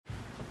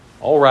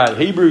All right,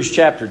 Hebrews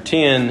chapter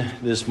 10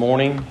 this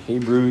morning.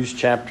 Hebrews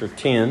chapter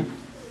 10.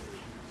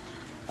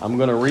 I'm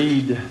going to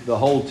read the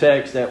whole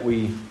text that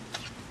we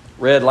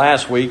read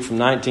last week from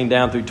 19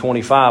 down through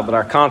 25, but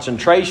our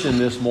concentration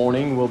this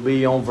morning will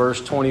be on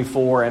verse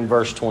 24 and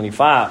verse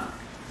 25.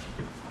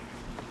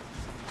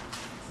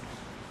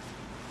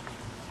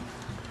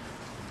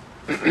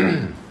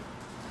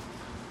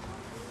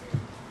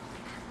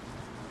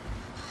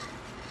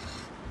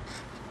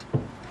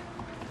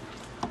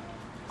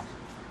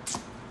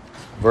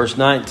 Verse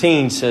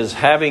 19 says,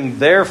 "Having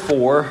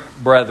therefore,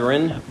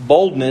 brethren,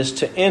 boldness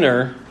to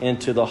enter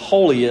into the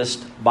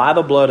holiest by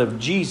the blood of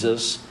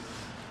Jesus,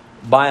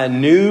 by a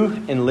new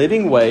and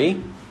living way,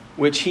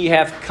 which he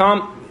hath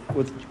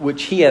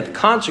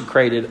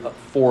consecrated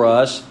for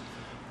us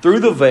through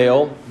the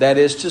veil, that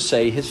is to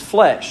say, his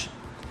flesh.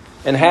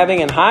 And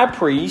having an high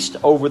priest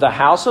over the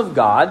house of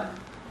God,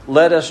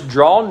 let us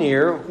draw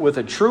near with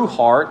a true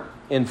heart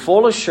in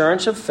full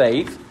assurance of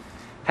faith,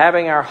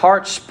 having our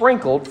hearts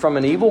sprinkled from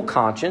an evil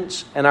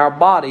conscience and our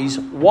bodies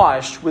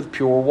washed with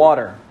pure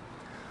water.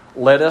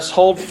 Let us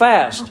hold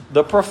fast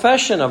the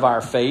profession of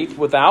our faith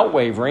without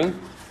wavering,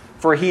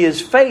 for he is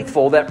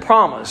faithful that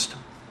promised.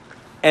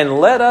 And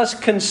let us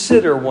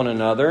consider one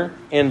another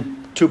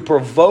and to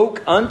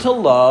provoke unto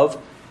love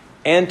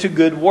and to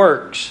good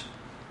works,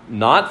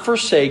 not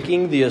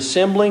forsaking the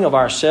assembling of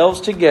ourselves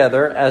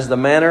together as the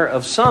manner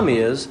of some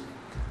is,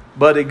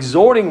 but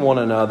exhorting one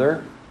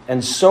another,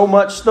 and so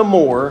much the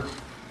more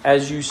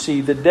as you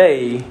see the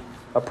day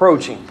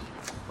approaching."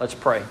 Let's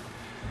pray.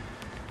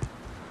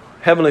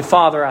 Heavenly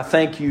Father, I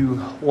thank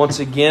you once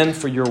again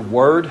for your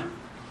word.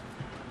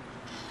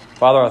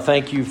 Father, I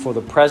thank you for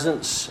the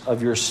presence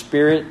of your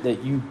Spirit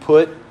that you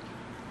put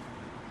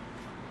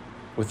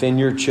within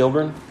your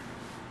children.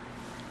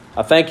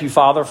 I thank you,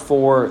 Father,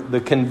 for the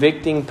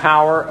convicting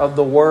power of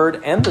the Word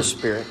and the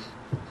Spirit.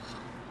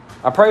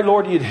 I pray,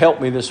 Lord, you'd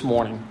help me this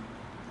morning.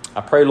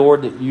 I pray,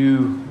 Lord, that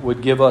you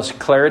would give us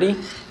clarity.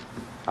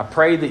 I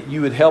pray that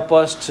you would help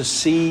us to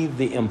see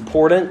the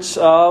importance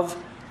of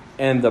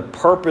and the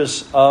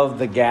purpose of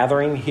the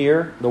gathering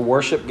here, the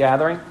worship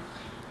gathering.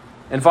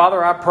 And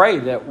Father, I pray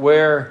that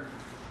where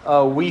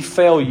we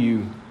fail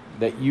you,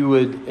 that you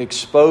would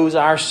expose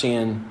our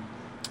sin,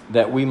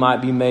 that we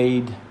might be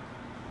made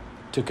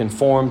to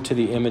conform to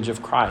the image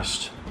of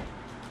Christ.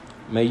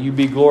 May you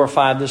be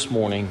glorified this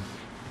morning.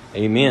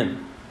 Amen.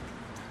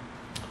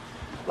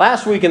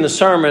 Last week in the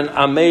sermon,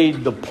 I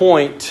made the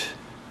point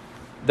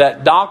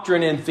that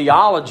doctrine and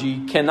theology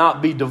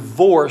cannot be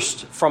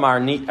divorced from our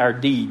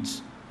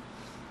deeds.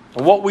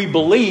 What we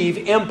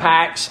believe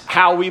impacts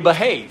how we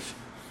behave.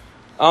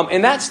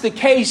 And that's the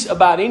case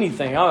about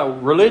anything.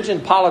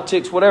 Religion,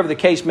 politics, whatever the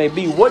case may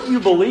be. What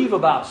you believe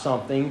about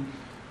something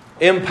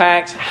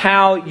impacts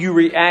how you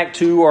react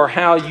to or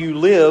how you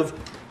live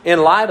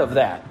in light of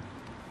that.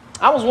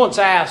 I was once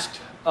asked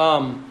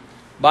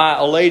by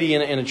a lady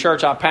in a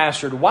church I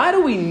pastored, why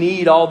do we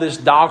need all this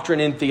doctrine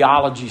and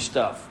theology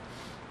stuff?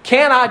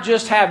 Can I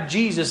just have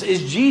Jesus?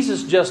 Is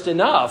Jesus just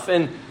enough?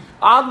 And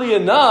oddly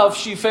enough,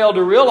 she failed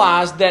to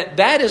realize that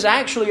that is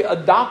actually a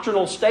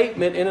doctrinal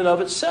statement in and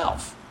of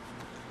itself.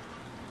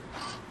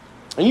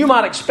 And you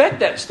might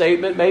expect that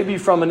statement maybe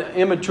from an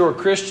immature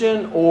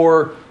Christian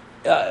or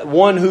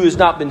one who has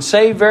not been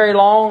saved very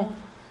long.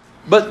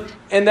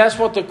 And that's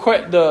what the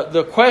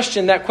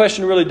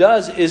question really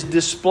does, is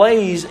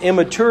displays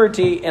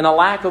immaturity and a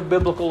lack of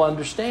biblical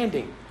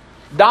understanding.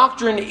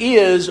 Doctrine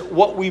is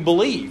what we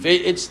believe.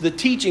 It's the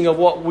teaching of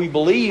what we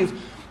believe.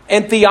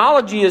 And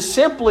theology is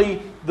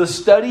simply the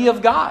study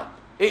of God.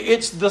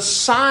 It's the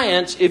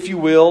science, if you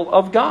will,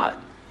 of God.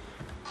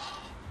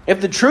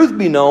 If the truth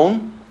be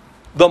known,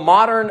 the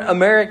modern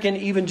American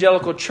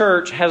evangelical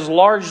church has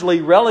largely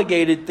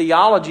relegated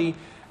theology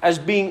as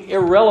being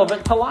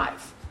irrelevant to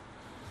life.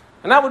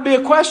 And that would be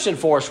a question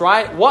for us,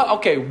 right?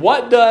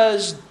 What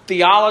does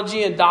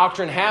theology and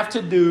doctrine have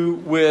to do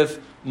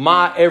with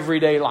my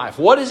everyday life?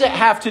 What does it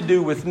have to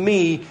do with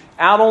me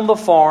out on the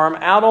farm,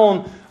 out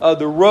on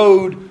the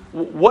road?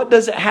 What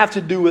does it have to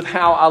do with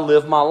how I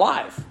live my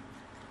life?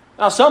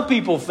 Now, some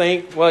people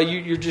think, well,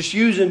 you're just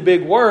using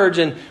big words,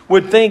 and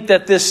would think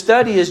that this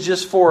study is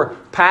just for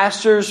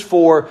pastors,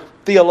 for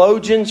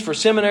theologians, for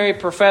seminary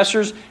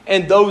professors,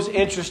 and those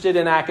interested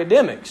in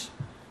academics.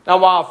 Now,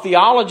 while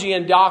theology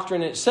and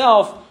doctrine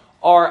itself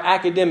are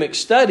academic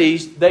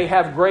studies, they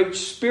have great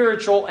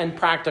spiritual and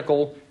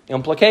practical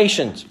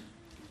implications.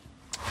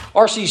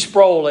 R.C.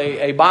 Sproul,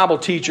 a Bible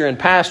teacher and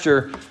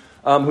pastor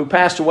who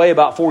passed away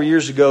about 4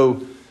 years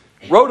ago,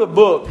 wrote a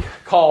book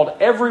called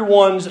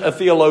Everyone's a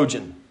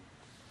Theologian.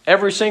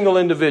 Every single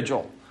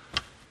individual.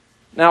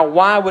 Now,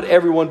 why would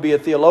everyone be a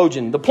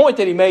theologian? The point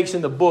that he makes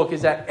in the book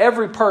is that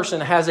every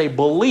person has a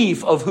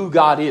belief of who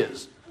God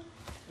is.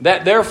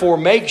 That therefore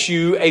makes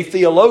you a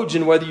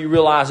theologian whether you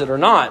realize it or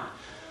not.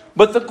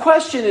 But the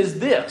question is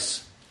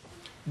this: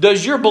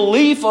 does your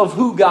belief of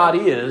who God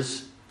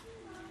is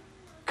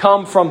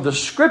come from the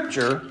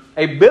Scripture,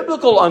 a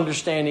biblical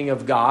understanding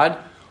of God,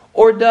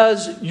 or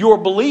does your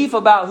belief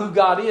about who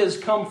God is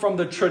come from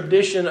the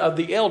tradition of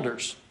the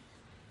elders?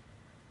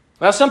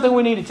 That's something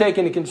we need to take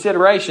into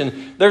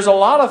consideration. There's a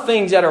lot of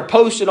things that are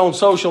posted on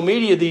social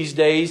media these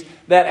days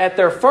that at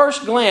their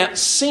first glance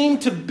seem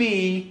to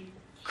be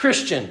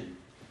Christian.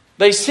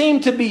 They seem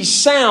to be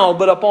sound,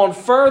 but upon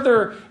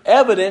further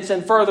evidence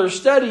and further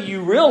study,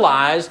 you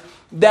realize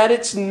that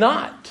it's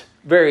not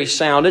very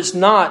sound. It's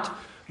not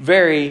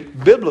very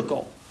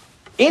biblical.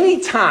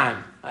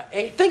 Anytime,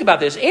 think about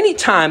this,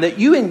 anytime that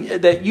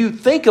you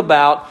think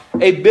about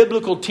a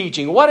biblical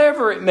teaching,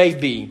 whatever it may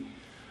be,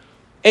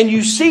 and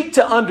you seek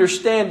to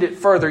understand it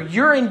further,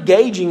 you're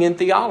engaging in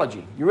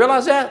theology. You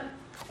realize that?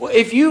 Well,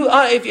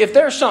 if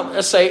there's something,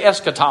 let's say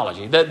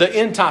eschatology, the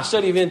end time,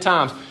 study of end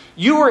times,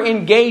 you are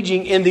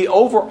engaging in the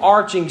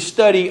overarching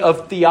study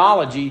of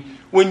theology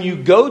when you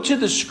go to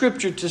the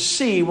Scripture to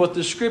see what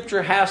the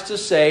Scripture has to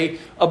say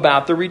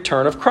about the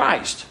return of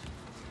Christ.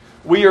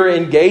 We are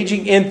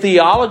engaging in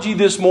theology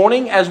this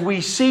morning as we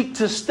seek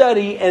to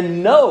study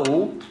and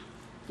know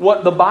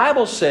what the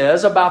Bible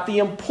says about the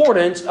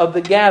importance of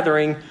the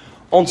gathering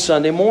on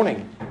Sunday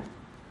morning.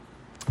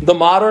 The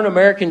modern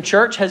American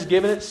church has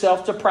given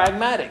itself to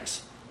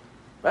pragmatics.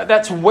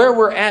 That's where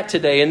we're at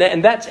today,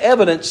 and that's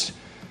evidence.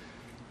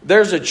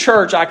 There's a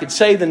church, I could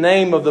say the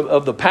name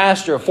of the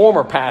pastor, a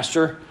former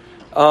pastor,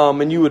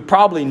 and you would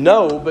probably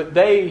know, but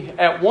they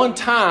at one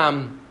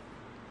time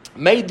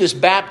made this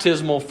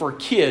baptismal for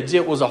kids.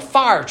 It was a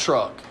fire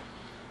truck.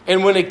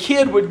 And when a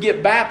kid would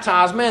get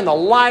baptized, man, the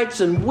lights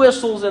and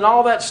whistles and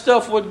all that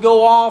stuff would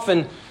go off,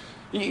 and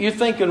you're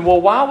thinking, well,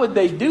 why would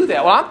they do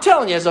that? Well, I'm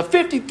telling you, as a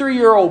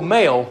 53-year-old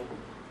male,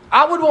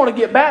 I would want to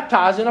get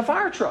baptized in a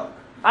fire truck.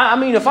 I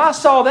mean, if I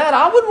saw that,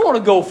 I would want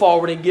to go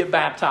forward and get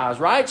baptized,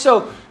 right?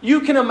 So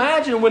you can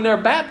imagine when they're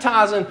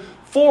baptizing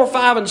 4,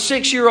 5, and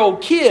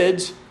 6-year-old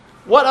kids,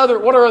 what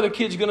are other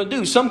kids going to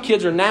do? Some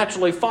kids are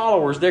naturally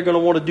followers. They're going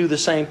to want to do the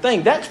same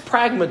thing. That's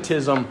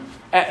pragmatism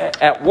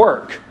at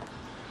work.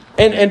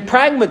 And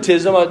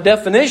pragmatism, a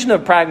definition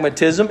of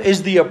pragmatism,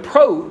 is the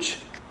approach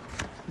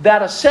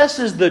that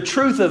assesses the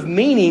truth of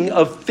meaning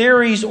of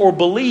theories or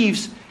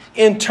beliefs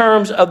in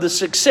terms of the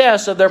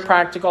success of their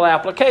practical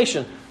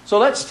application. So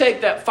let's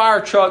take that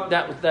fire truck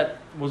that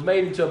was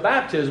made into a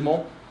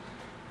baptismal.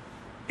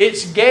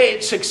 Its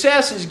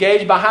success is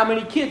gauged by how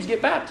many kids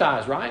get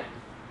baptized, right?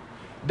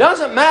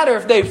 Doesn't matter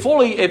if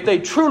they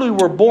truly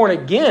were born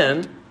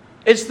again.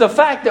 It's the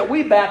fact that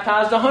we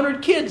baptized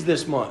 100 kids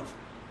this month.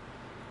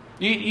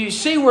 You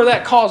see where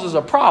that causes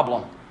a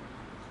problem.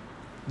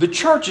 The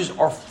churches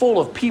are full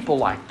of people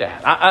like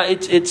that.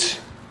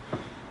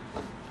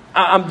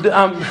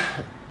 I'm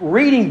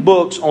reading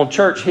books on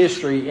church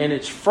history, and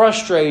it's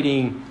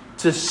frustrating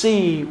to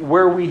see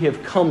where we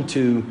have come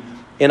to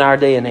in our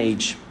day and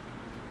age.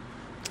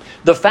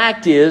 The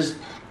fact is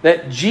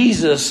that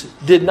Jesus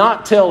did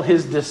not tell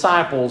his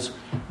disciples,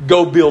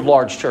 go build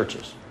large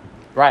churches.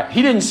 Right?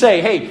 He didn't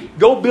say, hey,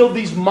 go build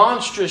these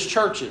monstrous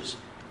churches.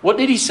 What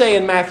did he say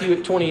in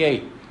Matthew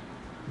 28?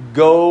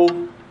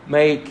 Go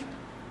make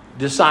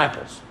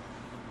disciples.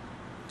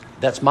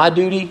 That's my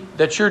duty.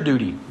 That's your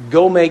duty.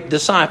 Go make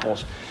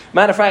disciples.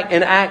 Matter of fact,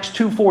 in Acts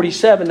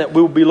 2:47 that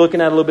we'll be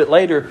looking at a little bit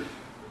later,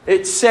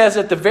 it says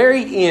at the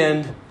very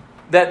end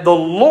that the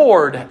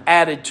Lord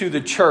added to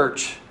the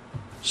church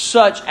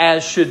such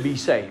as should be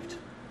saved.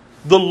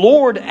 The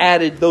Lord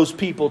added those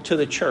people to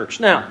the church.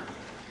 Now,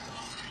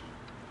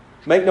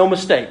 make no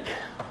mistake,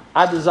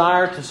 I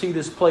desire to see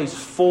this place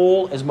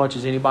full as much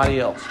as anybody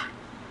else.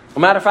 As a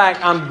matter of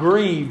fact, I'm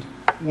grieved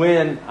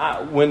when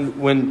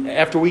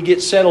after we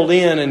get settled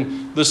in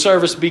and the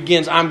service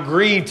begins, I'm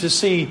grieved to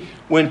see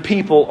when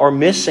people are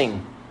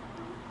missing.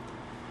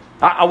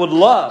 I would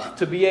love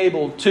to be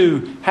able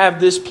to have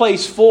this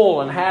place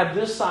full and have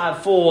this side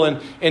full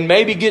and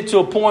maybe get to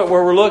a point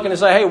where we're looking and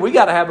say, hey, we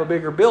got to have a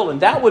bigger building.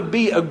 That would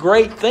be a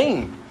great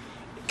thing,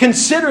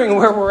 considering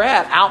where we're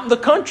at, out in the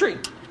country.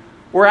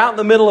 We're out in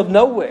the middle of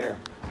nowhere.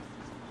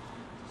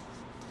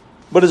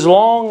 But as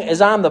long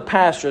as I'm the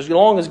pastor, as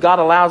long as God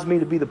allows me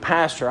to be the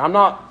pastor, I'm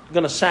not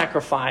going to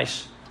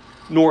sacrifice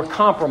nor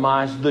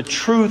compromise the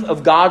truth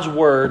of God's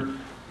word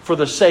for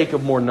the sake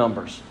of more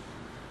numbers.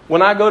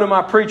 When I go to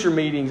my preacher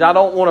meetings, I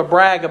don't want to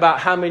brag about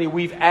how many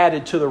we've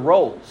added to the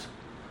rolls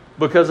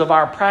because of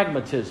our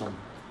pragmatism.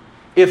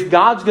 If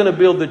God's going to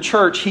build the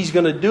church, He's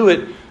going to do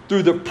it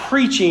through the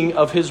preaching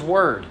of His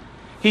word.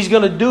 He's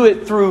going to do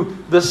it through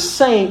the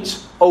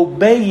saints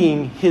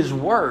obeying His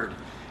word.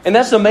 And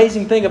that's the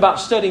amazing thing about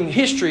studying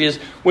history is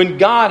when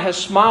God has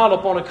smiled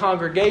upon a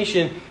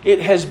congregation, it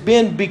has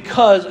been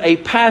because a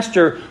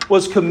pastor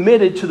was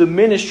committed to the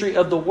ministry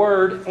of the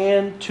word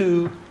and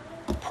to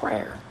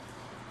prayer.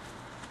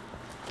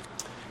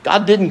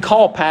 God didn't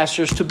call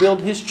pastors to build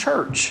His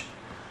church.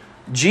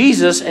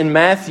 Jesus in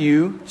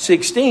Matthew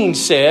 16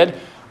 said,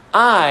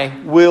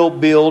 I will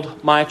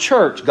build my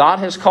church. God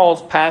has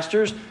called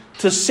pastors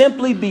to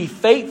simply be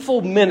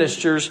faithful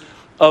ministers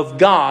of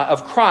God,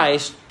 of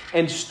Christ,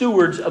 and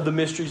stewards of the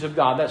mysteries of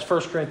God. That's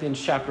 1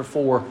 Corinthians chapter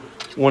 4,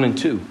 1 and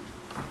 2.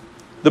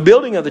 The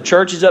building of the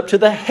church is up to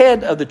the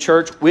head of the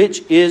church,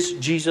 which is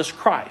Jesus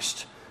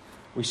Christ.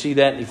 We see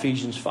that in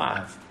Ephesians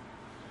 5.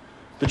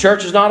 The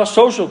church is not a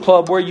social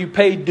club where you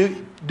pay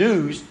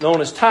dues, known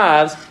as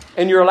tithes,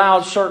 and you're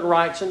allowed certain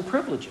rights and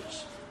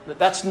privileges.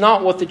 That's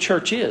not what the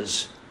church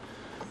is.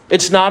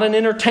 It's not an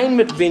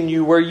entertainment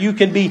venue where you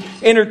can be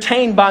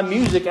entertained by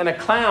music and a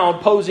clown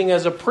posing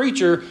as a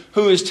preacher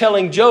who is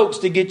telling jokes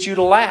to get you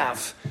to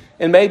laugh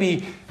and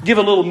maybe give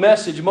a little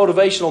message, a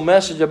motivational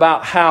message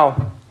about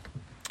how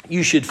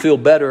you should feel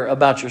better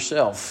about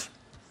yourself.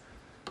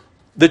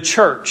 The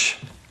church,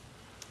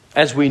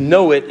 as we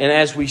know it and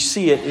as we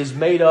see it, is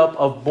made up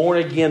of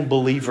born-again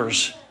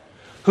believers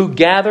who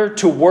gather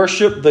to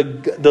worship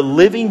the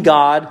living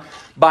God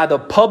by the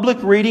public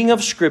reading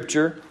of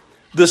Scripture,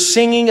 the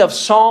singing of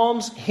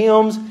psalms,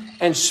 hymns,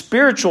 and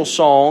spiritual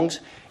songs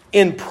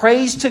in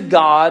praise to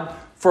God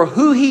for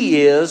who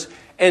He is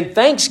and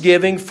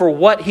thanksgiving for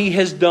what He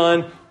has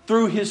done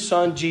through His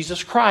Son,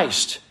 Jesus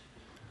Christ.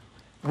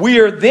 We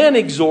are then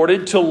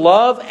exhorted to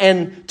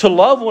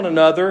love one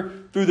another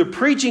through the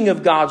preaching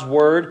of God's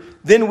Word.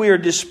 Then we are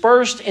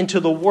dispersed into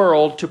the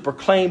world to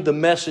proclaim the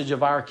message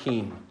of our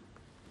King.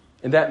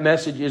 And that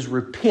message is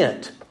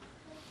repent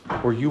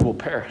or you will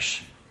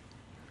perish.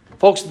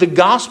 Folks, the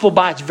gospel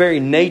by its very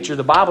nature,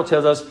 the Bible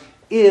tells us,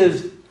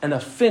 is an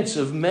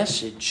offensive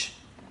message.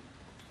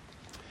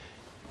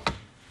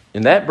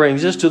 And that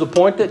brings us to the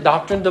point that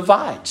doctrine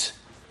divides.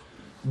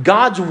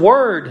 God's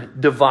Word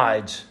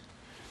divides.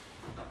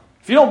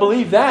 If you don't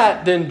believe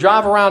that, then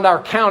drive around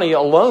our county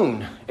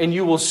alone and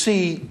you will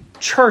see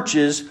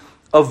churches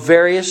of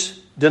various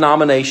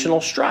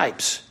denominational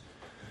stripes.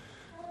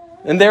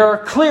 And there are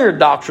clear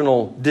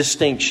doctrinal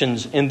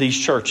distinctions in these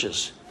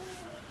churches.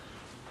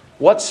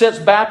 What sets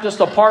Baptists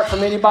apart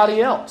from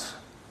anybody else?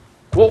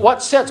 Well,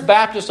 what sets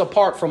Baptists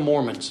apart from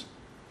Mormons?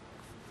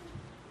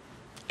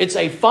 It's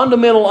a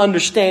fundamental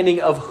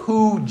understanding of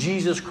who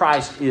Jesus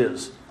Christ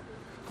is.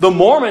 The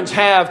Mormons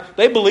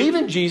they believe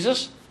in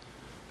Jesus.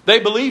 They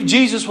believe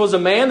Jesus was a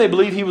man. They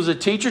believe He was a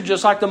teacher,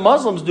 just like the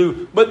Muslims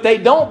do. But they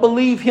don't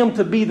believe Him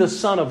to be the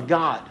Son of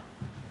God.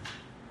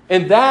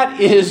 And that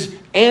is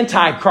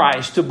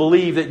antichrist, to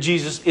believe that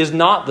Jesus is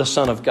not the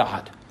Son of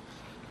God.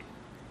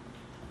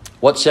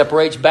 What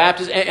separates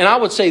Baptists? And I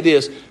would say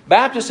this,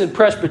 Baptists and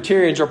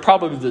Presbyterians are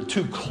probably the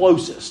two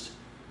closest.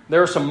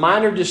 There are some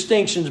minor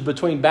distinctions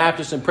between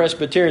Baptists and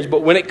Presbyterians,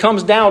 but when it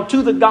comes down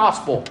to the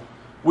gospel,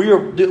 we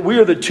are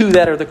the two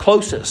that are the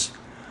closest.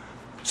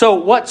 So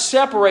what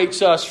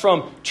separates us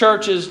from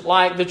churches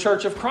like the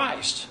Church of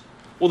Christ?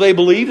 Well, they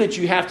believe that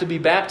you have to be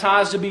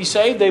baptized to be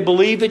saved. They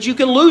believe that you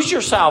can lose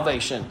your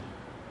salvation.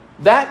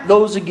 That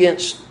goes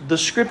against the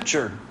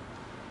Scripture.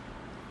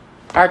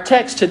 Our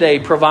text today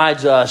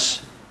provides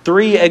us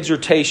 3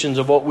 exhortations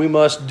of what we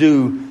must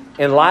do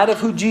in light of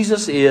who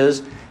Jesus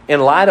is,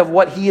 in light of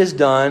what He has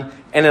done,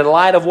 and in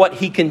light of what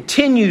He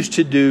continues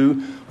to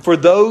do for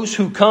those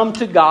who come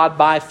to God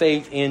by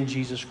faith in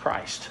Jesus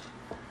Christ.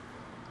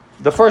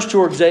 The first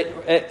 2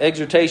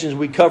 exhortations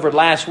we covered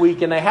last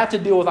week, and they have to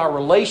deal with our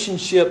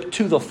relationship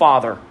to the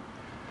Father.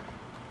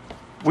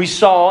 We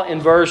saw in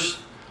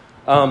verse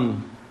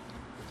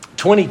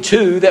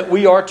 22 that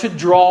we are to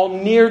draw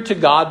near to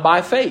God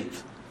by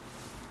faith.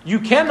 You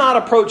cannot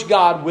approach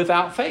God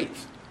without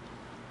faith.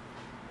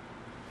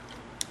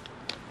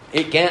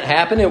 It can't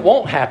happen. It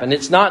won't happen.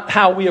 It's not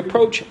how we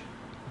approach Him.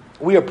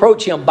 We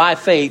approach Him by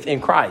faith in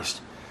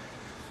Christ.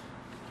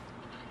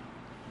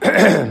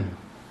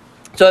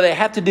 So they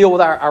have to deal with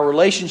our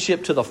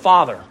relationship to the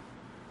Father.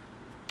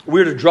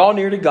 We're to draw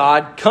near to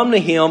God, come to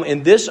Him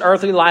in this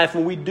earthly life,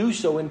 and we do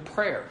so in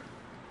prayer.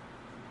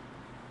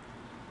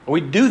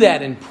 We do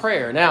that in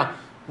prayer. Now,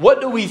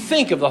 what do we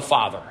think of the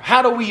Father?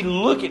 How do we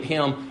look at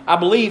Him? I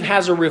believe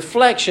has a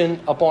reflection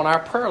upon our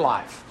prayer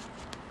life.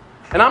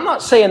 And I'm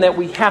not saying that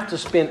we have to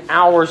spend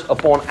hours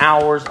upon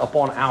hours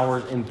upon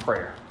hours in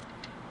prayer.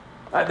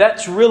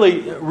 That's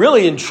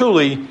really and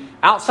truly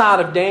outside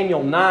of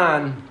Daniel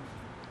 9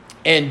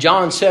 and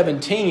John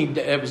 17.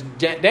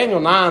 Daniel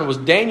 9 was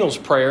Daniel's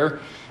prayer,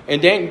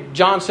 and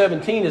John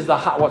 17 is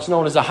what's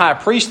known as the high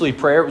priestly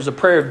prayer. It was a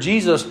prayer of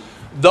Jesus.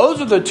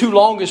 Those are the 2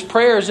 longest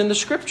prayers in the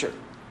Scripture.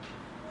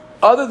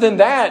 Other than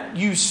that,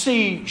 you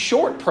see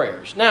short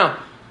prayers. Now,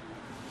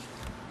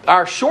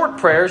 our short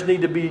prayers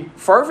need to be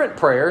fervent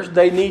prayers.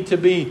 They need to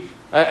be,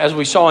 as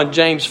we saw in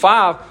James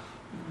 5,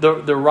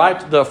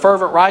 the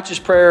fervent righteous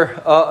prayer,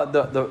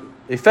 the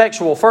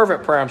effectual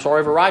fervent prayer,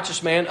 of a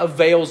righteous man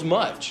avails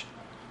much.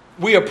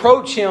 We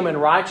approach Him in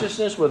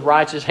righteousness with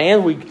righteous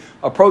hand. We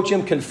approach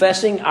Him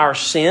confessing our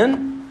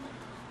sin.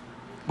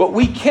 But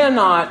we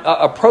cannot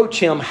approach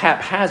Him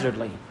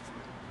haphazardly.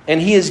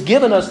 And He has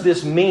given us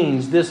this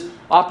means, this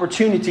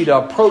opportunity to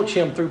approach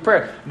Him through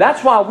prayer.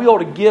 That's why we ought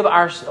to give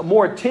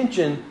more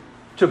attention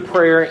to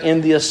prayer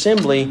in the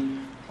assembly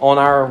on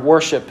our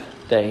worship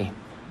day.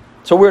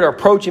 So we're to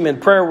approach Him in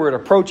prayer. We're to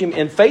approach Him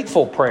in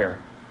faithful prayer.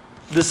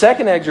 The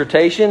second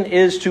exhortation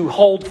is to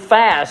hold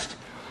fast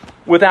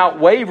without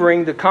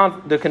wavering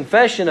the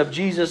confession of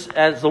Jesus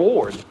as the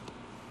Lord,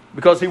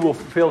 because He will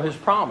fulfill His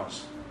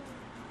promise.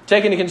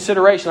 Take into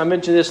consideration, I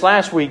mentioned this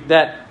last week,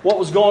 that what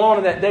was going on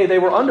in that day, they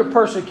were under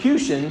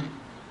persecution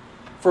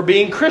for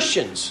being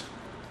Christians.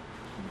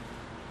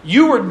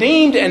 You were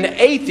deemed an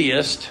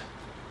atheist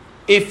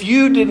if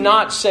you did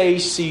not say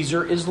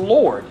Caesar is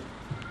Lord.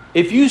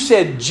 If you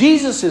said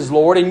Jesus is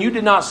Lord and you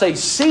did not say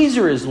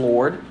Caesar is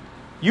Lord,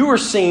 you were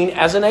seen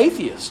as an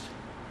atheist.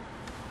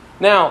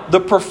 Now, the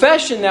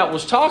profession that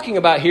was talking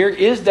about here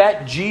is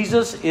that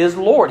Jesus is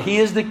Lord. He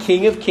is the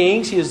King of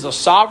Kings. He is the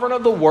sovereign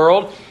of the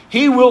world.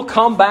 He will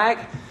come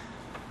back,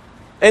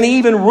 and He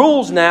even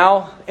rules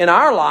now in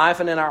our life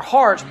and in our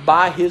hearts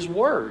by His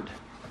word.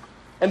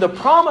 And the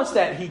promise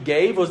that He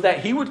gave was that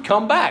He would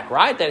come back,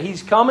 right? That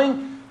He's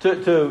coming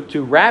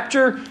to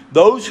rapture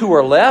those who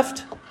are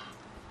left.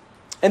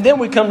 And then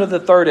we come to the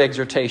third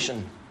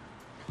exhortation.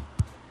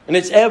 And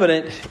it's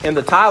evident in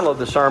the title of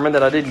the sermon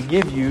that I didn't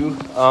give you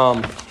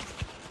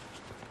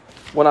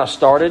when I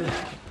started.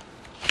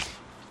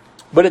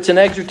 But it's an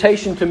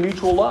exhortation to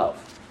mutual love.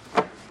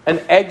 An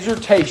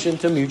exhortation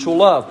to mutual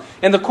love.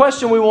 And the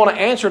question we want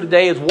to answer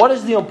today is, what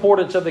is the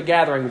importance of the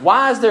gathering?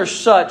 Why is there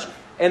such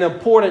an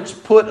importance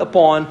put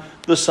upon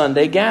the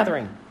Sunday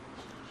gathering?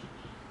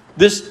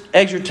 This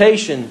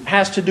exhortation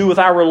has to do with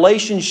our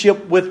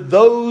relationship with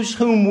those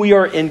whom we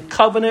are in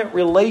covenant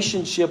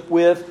relationship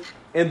with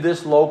in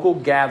this local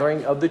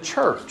gathering of the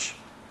church.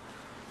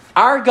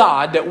 Our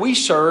God that we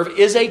serve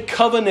is a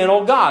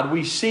covenantal God.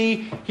 We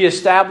see He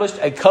established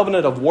a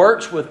covenant of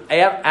works with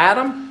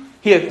Adam.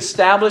 He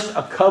established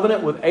a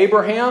covenant with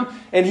Abraham.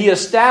 And He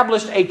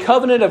established a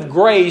covenant of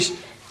grace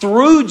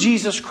through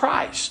Jesus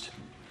Christ.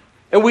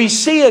 And we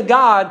see a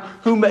God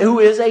who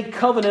is a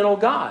covenantal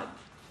God.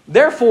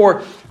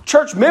 Therefore,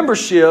 church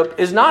membership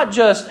is not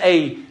just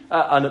a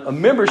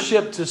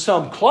membership to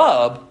some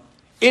club.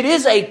 It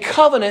is a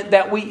covenant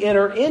that we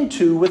enter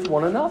into with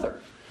one another.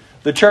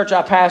 The church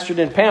I pastored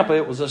in Pampa,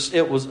 it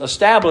was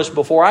established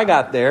before I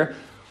got there.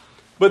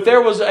 But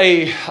there was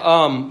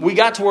we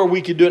got to where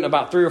we could do it in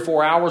about 3 or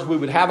 4 hours. We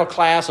would have a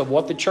class of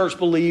what the church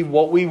believed,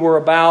 what we were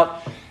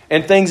about,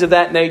 and things of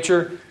that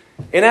nature.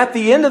 And at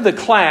the end of the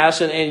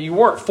class, and you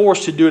weren't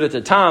forced to do it at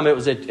the time, it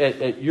was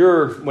at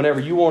your, whenever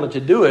you wanted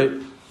to do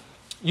it,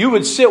 you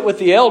would sit with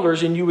the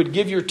elders and you would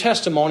give your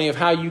testimony of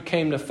how you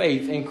came to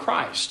faith in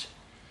Christ.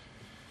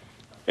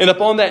 And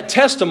upon that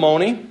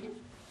testimony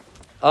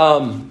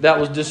that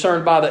was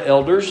discerned by the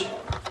elders,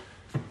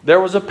 there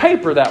was a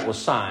paper that was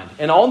signed.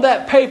 And on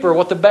that paper,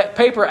 what the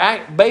paper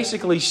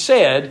basically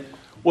said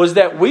was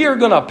that we are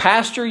going to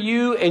pastor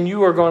you and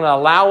you are going to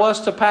allow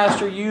us to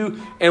pastor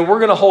you, and we're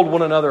going to hold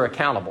one another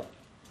accountable.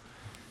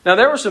 Now,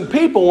 there were some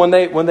people when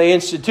they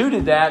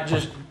instituted that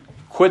just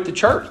quit the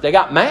church. They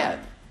got mad.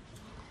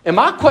 And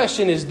my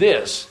question is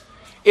this: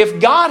 if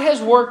God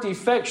has worked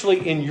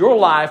effectually in your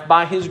life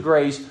by His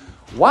grace,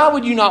 why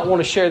would you not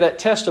want to share that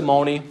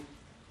testimony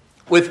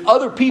with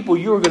other people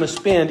you are going to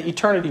spend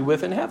eternity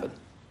with in heaven?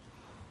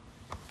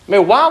 I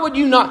mean, why would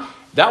you not?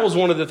 That was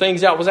one of the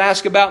things that was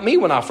asked about me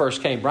when I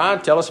first came.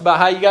 Brian, tell us about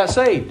how you got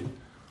saved.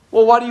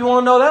 Well, why do you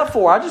want to know that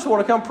for? I just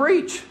want to come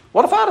preach.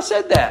 What if I'd have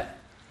said that?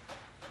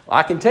 Well,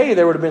 I can tell you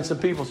there would have been some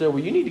people who said, well,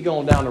 you need to go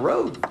on down the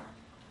road.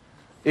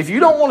 If you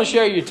don't want to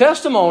share your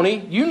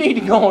testimony, you need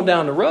to go on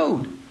down the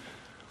road.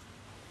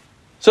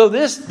 So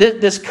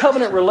this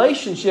covenant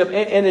relationship,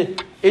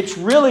 and it's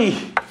really,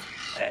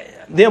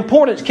 the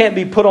importance can't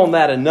be put on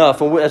that enough.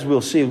 And as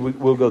we'll see,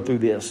 we'll go through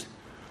this.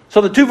 So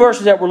the two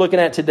verses that we're looking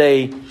at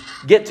today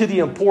get to the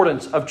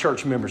importance of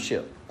church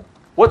membership.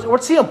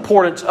 What's the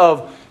importance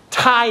of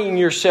tying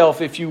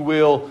yourself, if you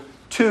will,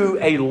 to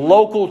a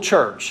local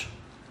church?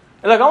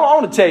 And I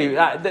want to tell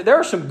you, there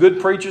are some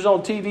good preachers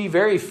on TV,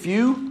 very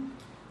few.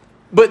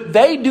 But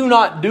they do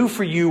not do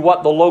for you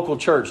what the local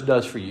church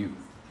does for you.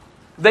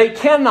 They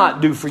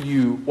cannot do for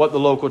you what the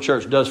local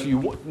church does for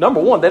you. Number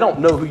one, they don't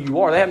know who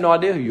you are. They have no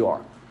idea who you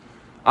are.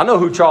 I know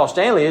who Charles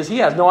Stanley is. He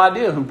has no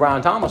idea who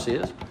Brian Thomas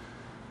is.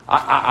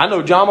 I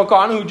know John MacArthur.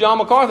 I know who John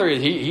MacArthur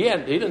is. He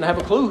didn't have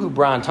a clue who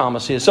Brian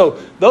Thomas is. So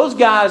those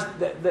guys,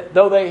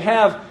 though they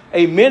have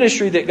a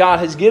ministry that God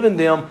has given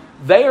them,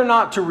 they are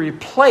not to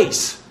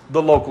replace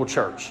the local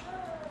church.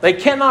 They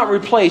cannot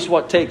replace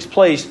what takes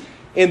place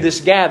in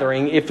this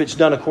gathering if it's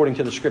done according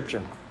to the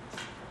Scripture.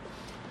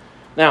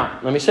 Now,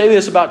 let me say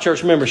this about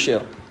church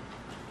membership.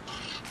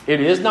 It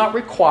is not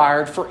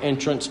required for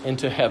entrance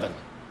into heaven.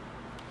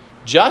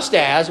 Just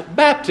as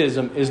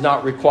baptism is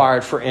not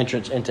required for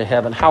entrance into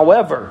heaven.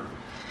 However,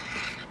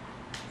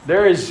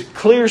 there is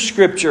clear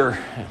Scripture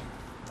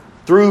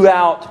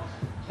throughout,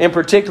 in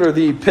particular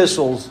the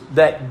epistles,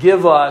 that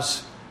give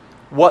us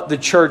what the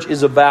church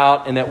is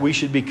about and that we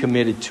should be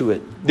committed to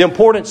it. The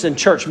importance in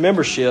church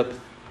membership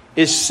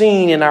is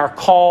seen in our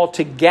call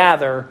to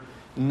gather,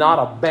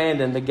 not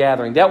abandon the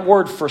gathering. That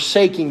word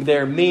forsaking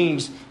there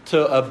means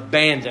to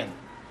abandon,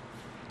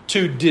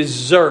 to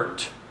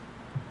desert,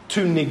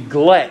 to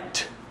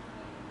neglect.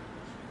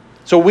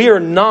 So we are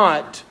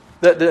not,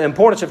 the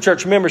importance of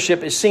church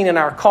membership is seen in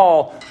our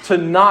call to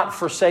not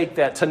forsake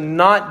that, to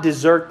not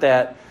desert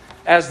that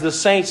as the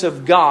saints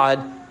of God.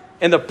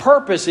 And the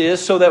purpose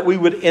is so that we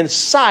would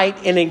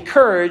incite and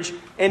encourage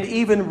and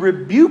even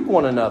rebuke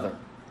one another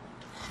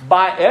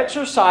by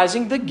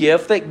exercising the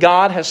gift that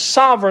God has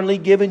sovereignly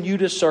given you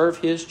to serve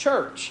His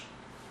church.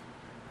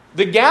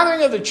 The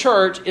gathering of the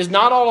church is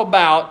not all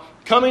about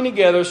coming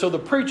together so the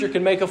preacher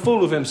can make a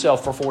fool of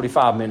himself for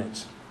 45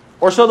 minutes.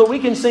 Or so that we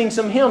can sing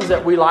some hymns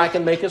that we like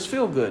and make us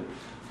feel good.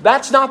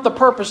 That's not the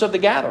purpose of the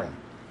gathering.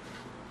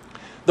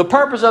 The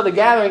purpose of the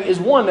gathering is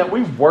one, that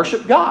we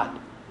worship God.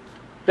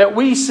 That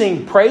we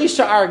sing praise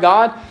to our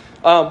God.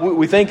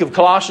 We think of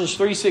Colossians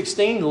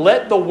 3:16.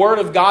 Let the word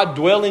of God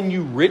dwell in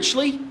you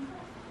richly.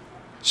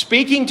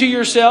 Speaking to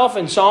yourself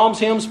in psalms,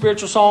 hymns,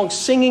 spiritual songs,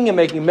 singing and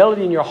making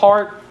melody in your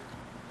heart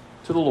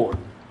to the Lord.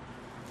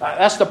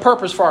 That's the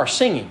purpose for our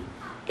singing.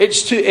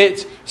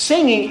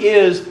 Singing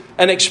is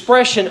an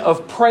expression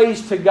of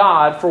praise to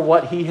God for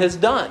what He has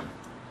done.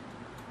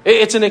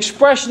 It's an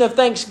expression of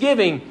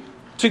thanksgiving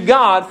to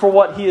God for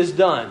what He has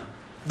done.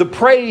 The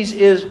praise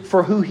is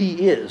for who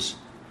He is.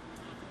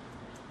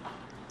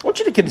 I want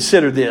you to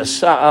consider this.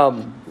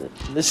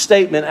 This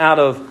statement out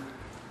of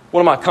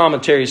one of my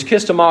commentaries,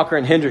 Kistemacher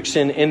and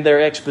Hendrickson, in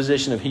their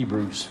exposition of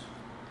Hebrews.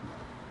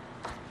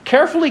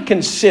 Carefully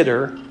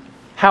consider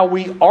how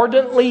we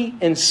ardently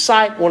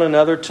incite one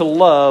another to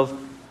love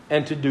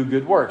and to do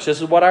good works.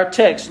 This is what our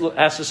text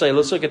has to say.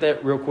 Let's look at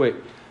that real quick.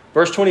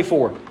 Verse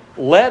 24.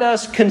 Let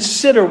us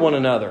consider one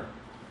another.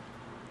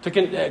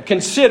 To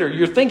consider,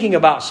 you're thinking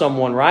about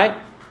someone, right?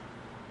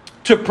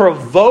 To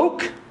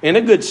provoke, in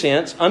a good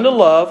sense, unto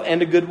love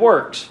and to good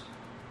works.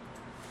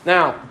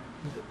 Now,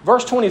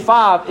 verse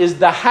 25 is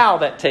the how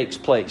that takes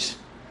place.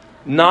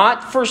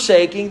 Not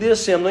forsaking the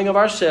assembling of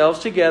ourselves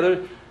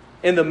together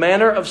in the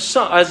manner of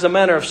some, as the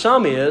manner of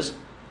some is,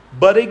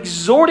 but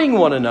exhorting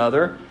one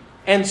another,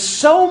 and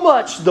so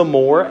much the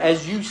more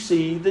as you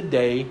see the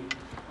day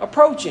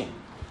approaching.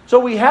 So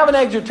we have an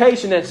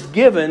exhortation that's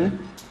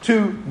given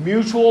to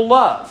mutual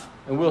love.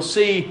 And we'll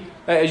see,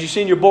 as you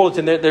see in your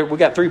bulletin, we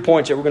got 3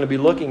 points that we're going to be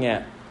looking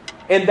at.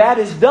 And that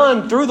is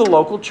done through the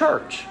local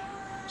church.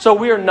 So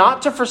we are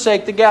not to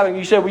forsake the gathering.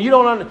 You said, well, you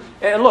don't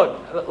and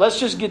look, let's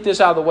just get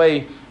this out of the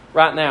way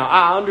right now.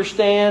 I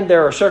understand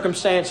there are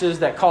circumstances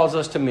that cause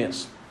us to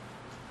miss.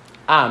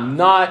 I'm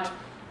not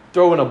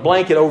throwing a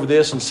blanket over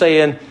this and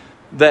saying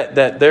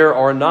that there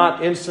are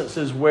not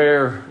instances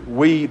where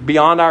we,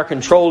 beyond our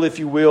control, if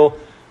you will,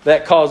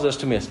 that cause us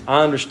to miss.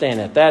 I understand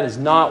that. That is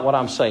not what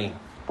I'm saying.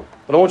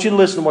 But I want you to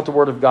listen to what the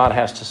Word of God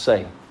has to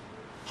say.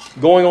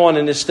 Going on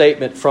in this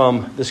statement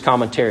from this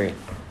commentary.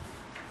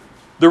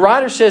 The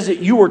writer says that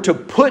you are to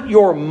put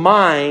your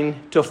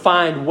mind to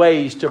find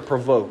ways to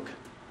provoke.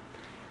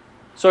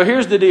 So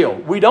here's the deal.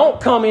 We don't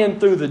come in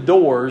through the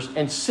doors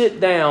and sit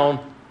down.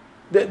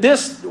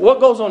 What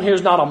goes on here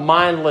is not a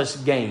mindless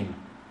game.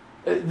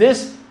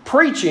 This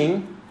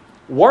preaching,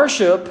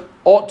 worship,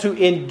 ought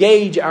to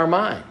engage our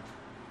mind.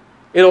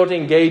 It ought to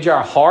engage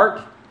our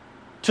heart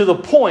to the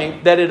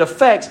point that it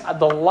affects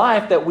the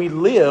life that we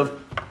live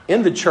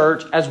in the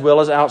church as well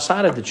as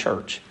outside of the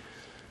church.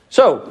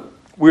 So,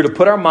 we're to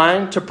put our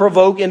mind to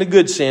provoke, in a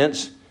good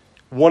sense,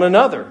 one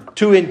another.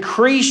 To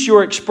increase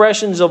your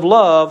expressions of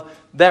love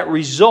that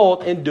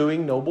result in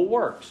doing noble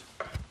works.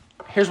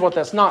 Here's what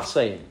that's not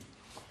saying.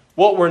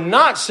 What we're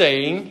not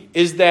saying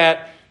is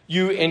that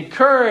you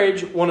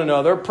encourage one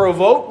another,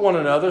 provoke one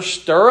another,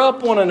 stir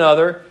up one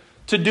another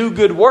to do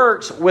good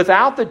works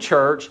without the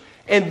church,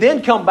 and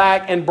then come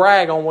back and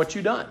brag on what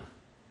you've done.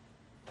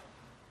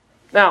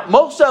 Now,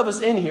 most of us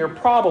in here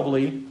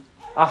probably,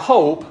 I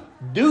hope,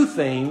 do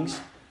things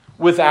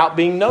without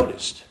being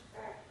noticed.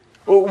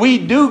 We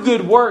do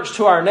good works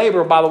to our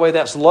neighbor. By the way,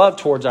 that's love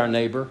towards our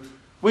neighbor.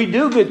 We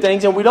do good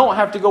things and we don't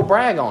have to go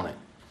brag on it.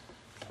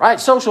 Right?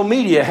 Social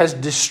media has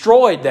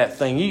destroyed that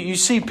thing. You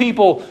see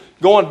people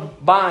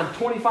buying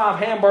 25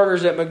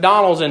 hamburgers at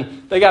McDonald's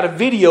and they got a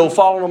video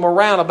following them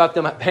around about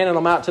them handing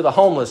them out to the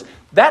homeless.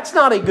 That's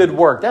not a good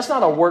work. That's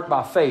not a work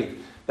by faith.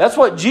 That's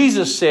what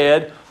Jesus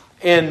said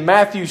in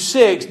Matthew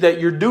 6, that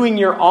you're doing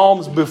your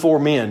alms before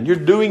men. You're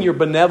doing your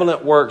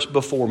benevolent works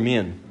before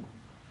men.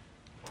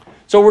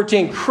 So we're to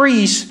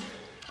increase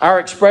our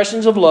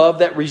expressions of love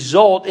that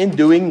result in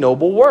doing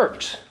noble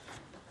works.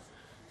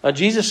 Now,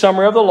 Jesus'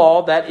 summary of the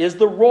law, that is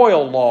the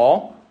royal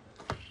law.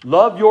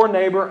 Love your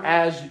neighbor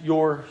as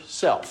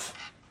yourself.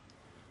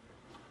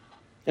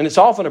 And it's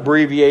often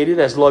abbreviated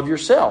as love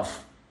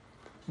yourself.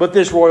 But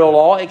this royal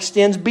law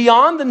extends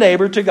beyond the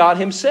neighbor to God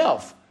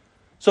Himself.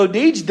 So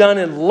deeds done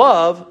in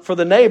love for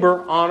the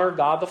neighbor honor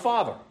God the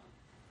Father.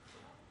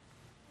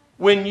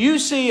 When you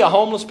see a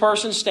homeless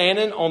person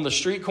standing on the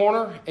street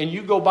corner and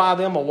you go buy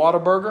them a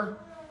Whataburger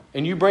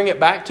and you bring it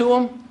back to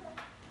them,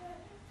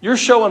 you're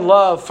showing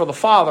love for the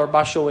Father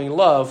by showing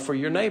love for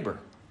your neighbor.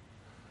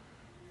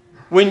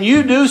 When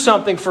you do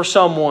something for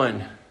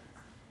someone,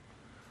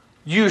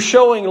 you're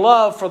showing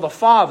love for the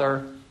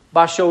Father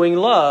by showing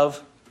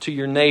love to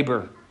your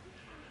neighbor.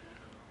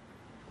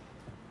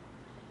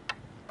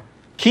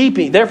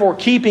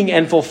 Keeping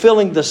and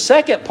fulfilling the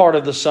second part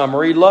of the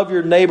summary, love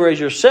your neighbor as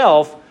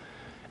yourself,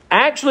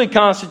 actually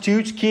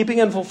constitutes keeping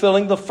and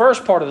fulfilling the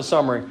first part of the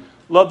summary.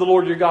 Love the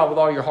Lord your God with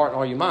all your heart and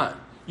all your mind.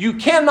 You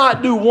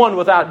cannot do one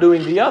without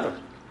doing the other.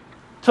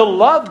 To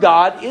love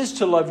God is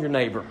to love your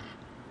neighbor.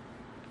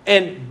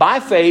 And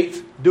by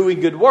faith, doing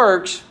good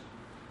works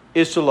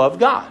is to love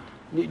God.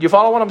 You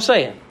follow what I'm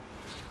saying?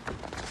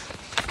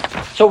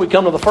 So we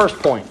come to the first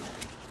point.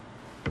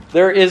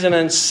 There is an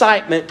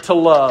incitement to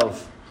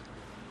love,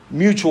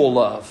 mutual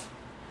love.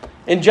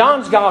 In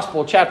John's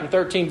Gospel, chapter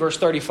 13, verse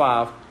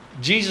 35,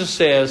 Jesus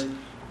says,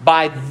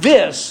 "By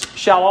this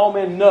shall all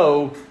men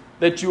know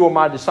that you are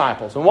my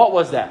disciples." And what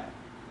was that?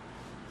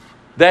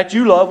 That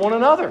you love one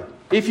another.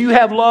 If you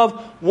have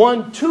love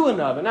one to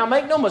another. Now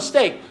make no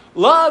mistake,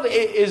 love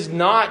is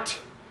not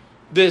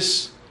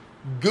this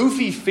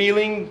goofy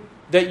feeling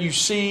that you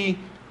see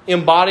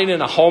embodied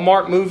in a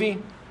Hallmark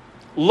movie.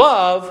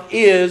 Love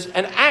is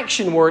an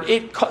action word.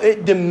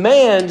 It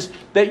demands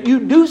that you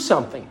do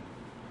something.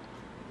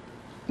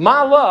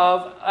 My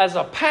love as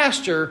a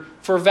pastor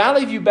for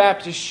Valley View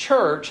Baptist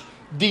Church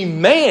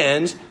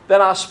demands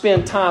that I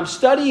spend time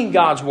studying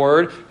God's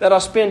Word, that I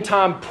spend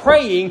time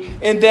praying,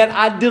 and that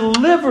I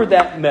deliver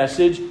that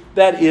message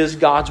that is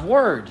God's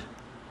Word.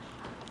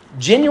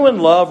 Genuine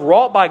love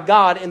wrought by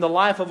God in the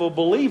life of a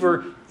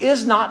believer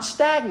is not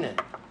stagnant.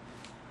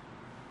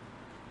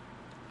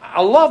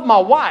 I love my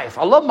wife.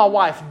 I love my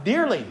wife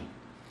dearly.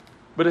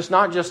 But it's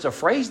not just a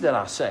phrase that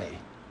I say.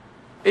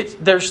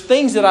 There's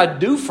things that I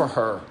do for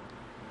her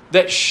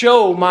that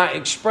show my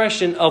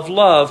expression of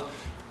love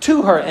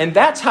to her. And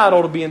that's how it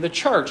ought to be in the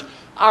church.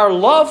 Our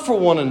love for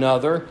one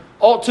another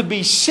ought to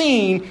be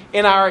seen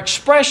in our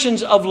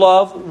expressions of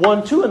love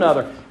one to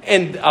another.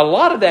 And a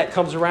lot of that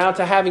comes around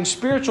to having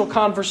spiritual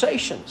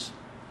conversations.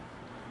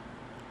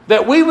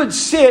 That we would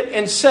sit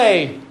and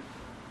say,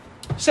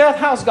 "Seth,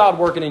 how's God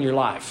working in your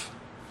life?"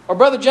 Or,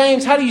 "Brother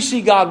James, how do you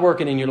see God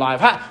working in your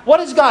life? What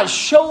has God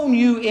shown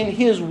you in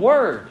His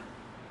Word?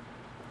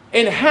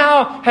 And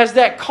how has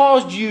that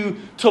caused you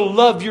to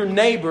love your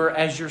neighbor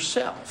as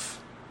yourself?"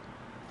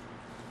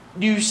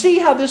 Do you see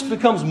how this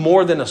becomes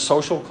more than a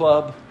social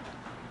club?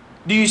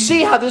 Do you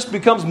see how this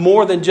becomes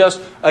more than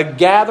just a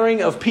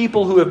gathering of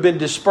people who have been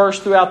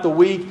dispersed throughout the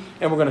week,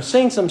 and we're going to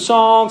sing some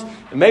songs,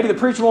 and maybe the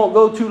preacher won't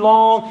go too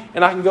long,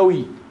 and I can go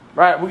eat.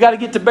 Right? We got to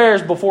get to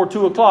Bears before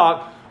 2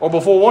 o'clock or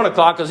before 1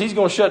 o'clock because he's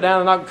going to shut down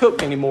and not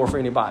cook anymore for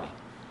anybody.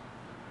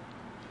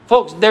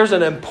 Folks, there's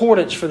an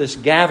importance for this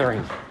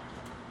gathering.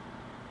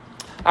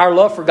 Our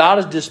love for God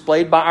is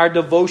displayed by our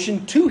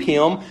devotion to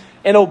Him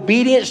and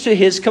obedience to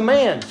His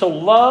command. So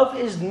love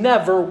is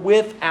never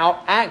without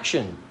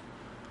action.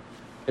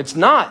 It's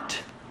not.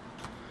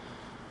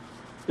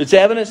 It's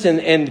evidence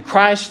in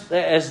Christ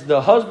as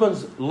the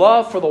husband's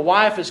love for the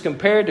wife is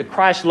compared to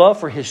Christ's love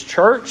for His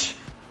church.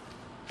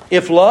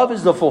 If love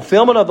is the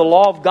fulfillment of the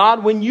law of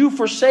God, when you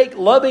forsake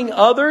loving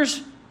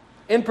others,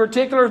 in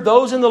particular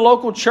those in the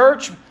local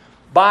church,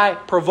 by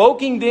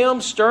provoking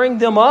them, stirring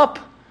them up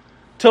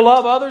to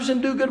love others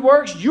and do good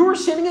works, you are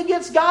sinning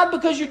against God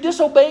because you're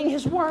disobeying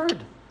His Word.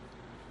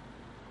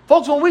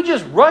 Folks, when we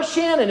just rush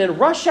in and then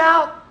rush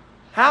out,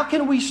 how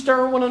can we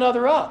stir one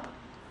another up?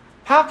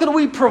 How can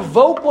we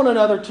provoke one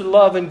another to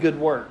love and good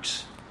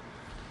works?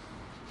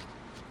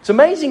 It's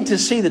amazing to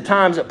see the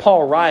times that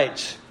Paul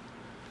writes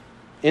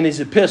in his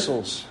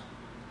epistles,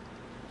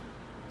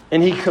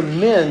 and he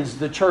commends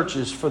the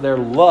churches for their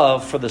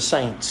love for the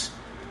saints.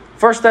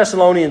 1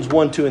 Thessalonians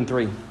 1, 2, and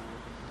 3.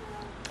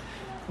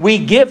 "We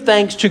give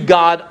thanks to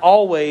God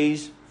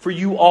always for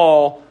you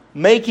all,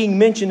 making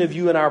mention of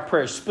you in our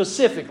prayers."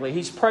 Specifically,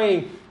 he's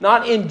praying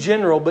not in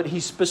general, but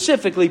he's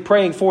specifically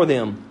praying for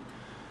them.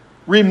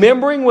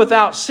 "Remembering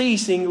without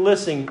ceasing,"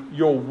 listen,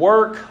 "your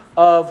work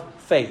of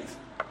faith."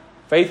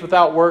 Faith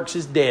without works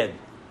is dead.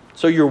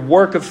 So your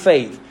work of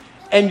faith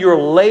and your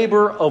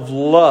labor of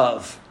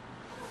love.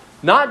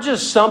 Not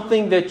just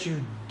something that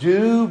you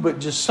do, but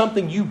just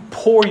something you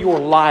pour your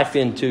life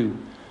into.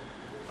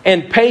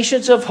 "And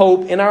patience of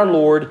hope in our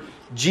Lord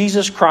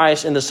Jesus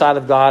Christ in the sight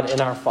of God and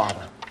our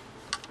Father."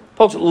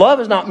 Folks, love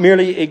is not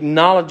merely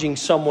acknowledging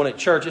someone at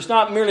church. It's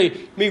not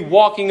merely me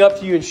walking up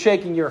to you and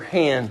shaking your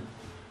hand.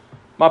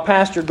 My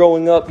pastor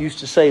growing up used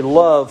to say,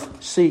 love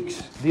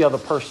seeks the other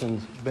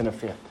person's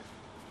benefit.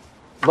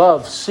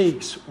 Love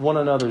seeks one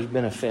another's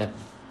benefit.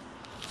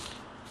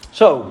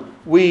 So,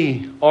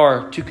 we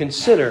are to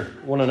consider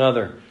one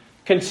another.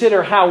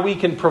 Consider how we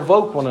can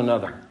provoke one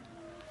another.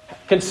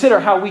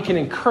 Consider how we can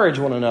encourage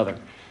one another.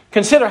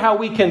 Consider how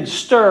we can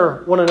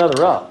stir one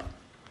another up.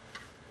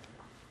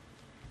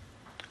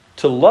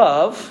 To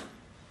love,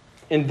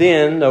 and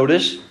then,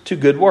 notice, to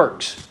good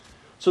works.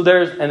 So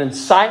there's an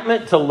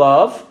incitement to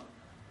love,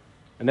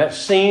 and that's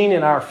seen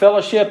in our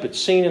fellowship. It's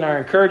seen in our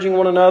encouraging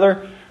one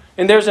another.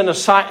 And there's an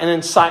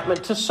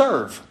incitement to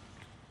serve.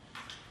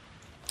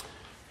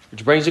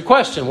 Which brings the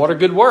question, what are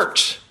good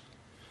works?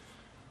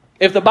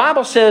 If the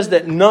Bible says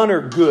that none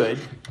are good,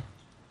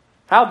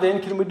 how then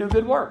can we do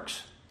good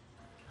works?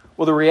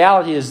 Well, the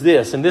reality is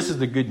this, and this is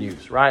the good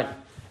news, right?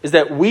 Is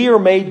that we are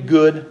made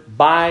good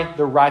by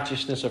the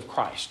righteousness of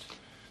Christ.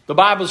 The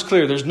Bible is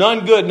clear. There's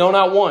none good, no,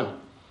 not one.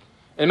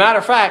 As a matter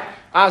of fact,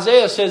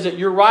 Isaiah says that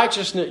your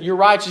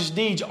righteous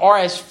deeds are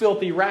as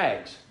filthy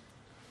rags.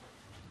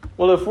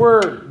 Well, if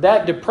we're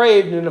that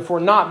depraved and if we're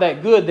not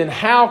that good, then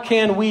how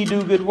can we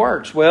do good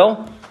works?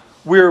 Well,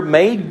 we're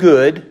made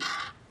good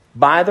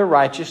by the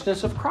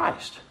righteousness of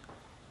Christ.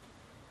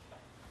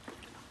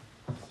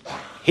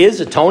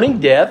 His atoning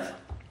death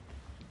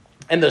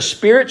and the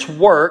Spirit's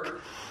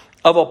work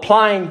of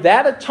applying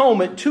that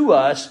atonement to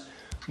us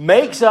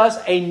makes us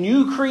a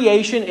new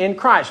creation in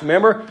Christ.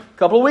 Remember, a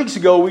couple of weeks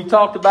ago we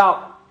talked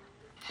about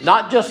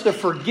not just the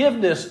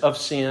forgiveness of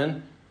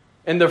sin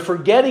and the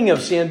forgetting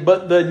of sin,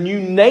 but the new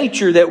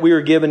nature that we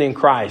are given in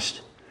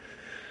Christ.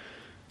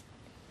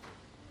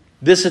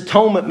 This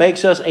atonement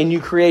makes us a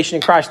new creation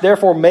in Christ,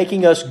 therefore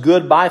making us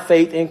good by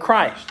faith in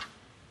Christ.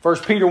 1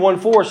 Peter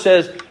 1:4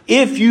 says,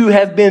 if you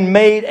have been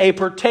made a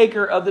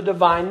partaker of the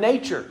divine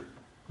nature.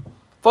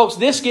 Folks,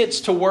 this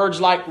gets to words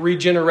like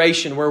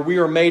regeneration, where we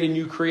are made a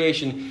new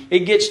creation. It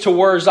gets to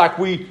words like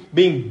we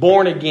being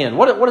born again.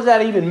 What does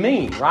that even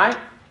mean, right?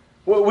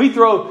 We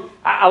throw,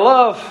 I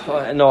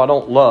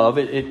don't love,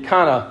 it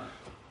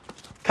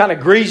kind of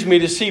grieves me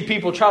to see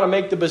people try to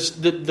make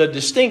the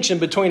distinction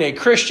between a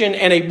Christian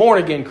and a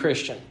born-again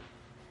Christian.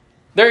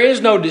 There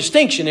is no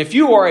distinction. If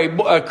you are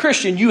a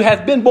Christian, you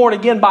have been born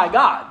again by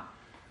God.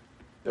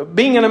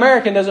 Being an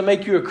American doesn't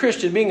make you a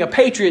Christian. Being a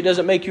patriot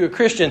doesn't make you a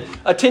Christian.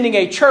 Attending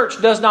a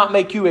church does not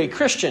make you a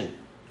Christian.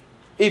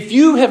 If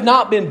you have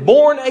not been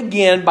born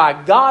again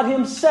by God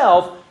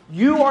Himself,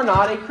 you are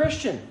not a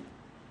Christian.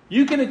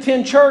 You can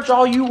attend church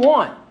all you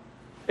want.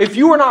 If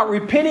you are not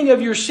repenting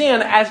of your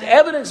sin as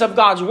evidence of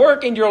God's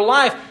work in your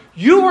life,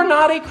 you are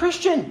not a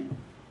Christian.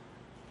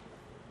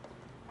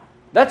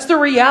 That's the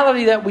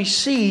reality that we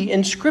see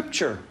in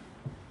Scripture.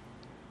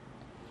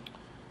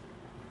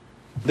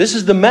 This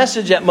is the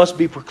message that must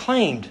be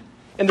proclaimed.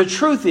 And the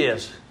truth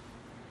is,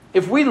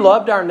 if we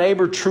loved our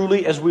neighbor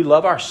truly as we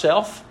love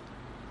ourselves,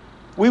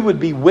 we would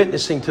be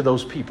witnessing to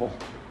those people.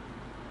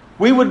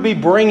 We would be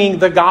bringing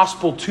the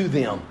gospel to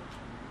them.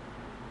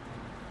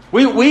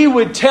 We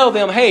would tell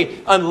them, hey,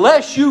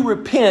 unless you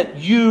repent,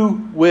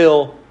 you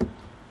will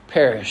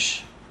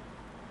perish.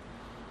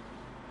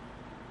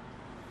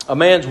 A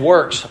man's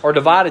works are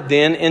divided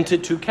then into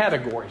two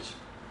categories.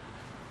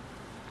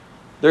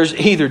 There's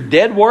either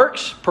dead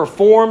works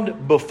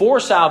performed before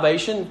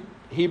salvation,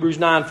 Hebrews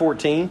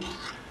 9:14,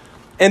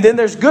 and then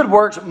there's good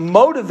works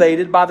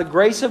motivated by the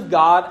grace of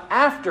God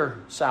after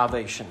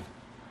salvation.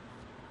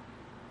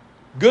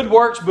 Good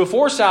works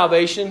before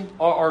salvation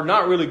are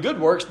not really good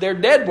works. They're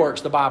dead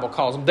works, the Bible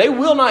calls them. They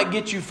will not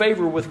get you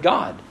favor with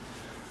God.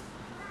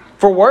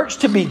 For works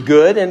to be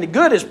good, and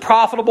good is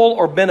profitable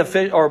or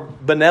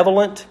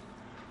benevolent,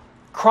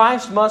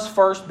 Christ must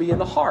first be in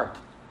the heart.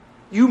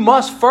 You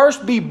must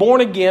first be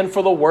born again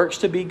for the works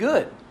to be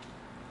good.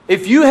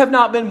 If you have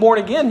not been born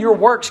again, your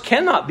works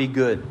cannot be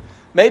good.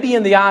 Maybe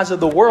in the eyes of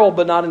the world,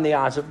 but not in the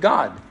eyes of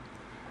God.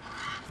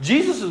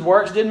 Jesus'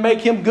 works didn't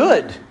make Him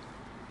good,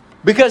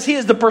 because He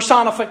is the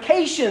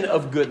personification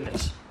of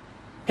goodness.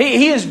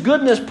 He is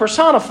goodness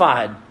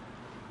personified.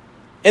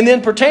 And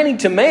then pertaining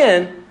to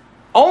man,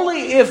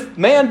 only if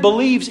man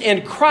believes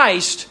in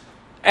Christ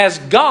as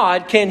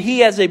God can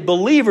he as a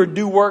believer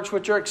do works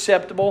which are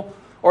acceptable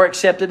or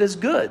accepted as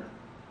good.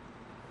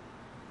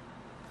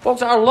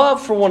 Folks, our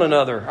love for one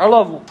another, our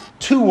love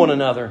to one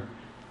another,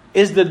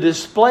 is the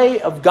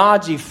display of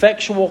God's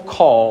effectual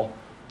call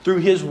through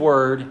His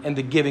Word and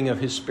the giving of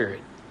His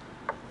Spirit.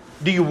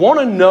 Do you want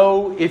to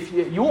know, if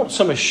you want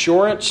some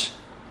assurance,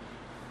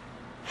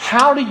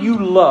 how do you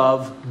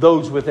love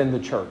those within the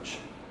church?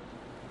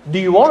 Do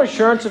you want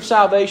assurance of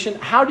salvation?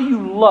 How do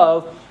you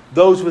love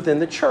those within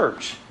the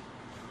church?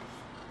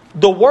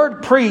 The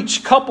word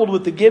preached coupled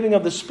with the giving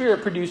of the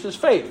Spirit produces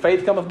faith.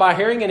 Faith cometh by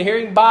hearing, and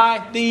hearing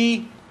by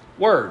the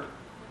Word.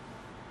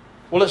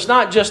 Well, it's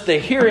not just the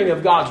hearing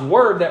of God's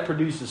Word that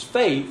produces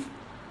faith.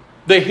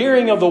 The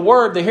hearing of the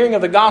Word, the hearing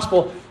of the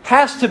gospel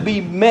has to be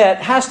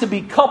met, has to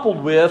be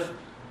coupled with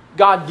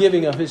God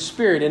giving of His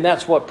Spirit. And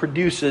that's what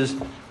produces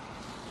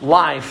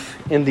life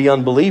in the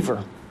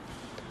unbeliever.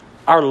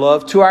 Our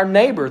love to our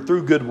neighbor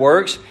through good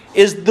works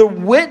is the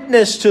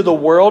witness to the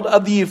world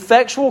of the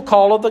effectual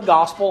call of the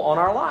gospel on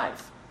our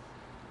life.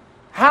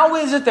 How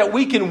is it that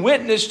we can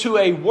witness to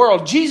a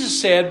world? Jesus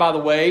said, by the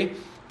way,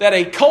 that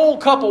a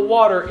cold cup of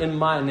water in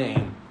my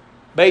name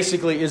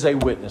basically is a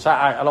witness.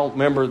 I don't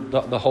remember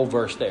the whole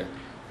verse there.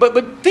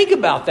 But think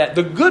about that.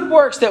 The good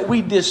works that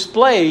we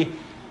display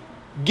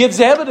gives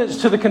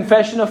evidence to the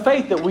confession of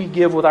faith that we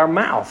give with our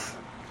mouth.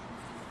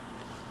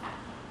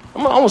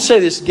 I'm going to say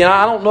this again.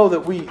 I don't know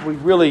that we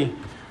really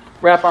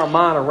wrap our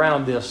mind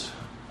around this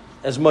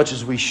as much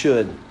as we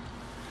should.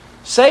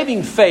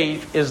 Saving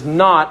faith is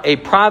not a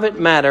private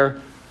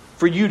matter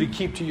for you to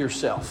keep to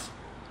yourself.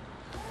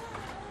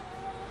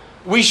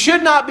 We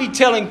should not be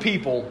telling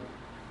people,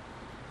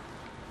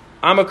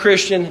 I'm a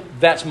Christian,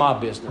 that's my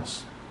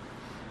business.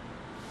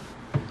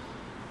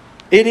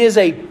 It is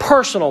a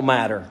personal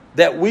matter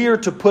that we are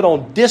to put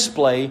on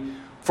display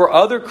for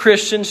other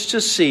Christians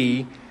to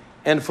see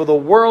and for the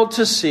world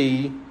to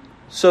see,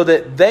 so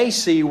that they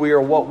see we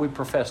are what we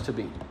profess to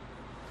be.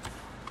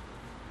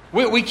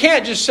 We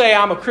can't just say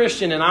I'm a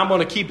Christian and I'm going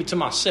to keep it to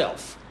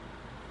myself.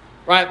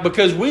 Right?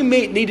 Because we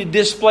need to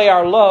display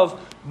our love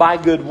by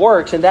good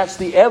works, and that's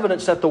the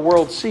evidence that the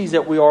world sees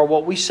that we are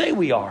what we say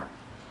we are.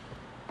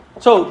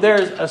 So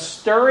there's a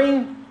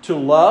stirring to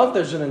love.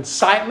 There's an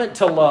incitement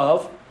to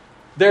love.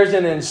 There's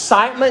an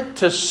incitement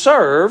to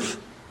serve.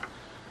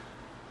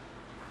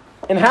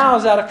 And how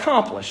is that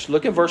accomplished?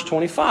 Look at verse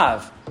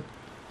 25.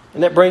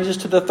 And that brings us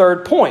to the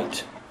third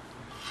point.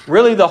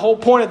 Really, the whole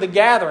point of the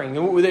gathering,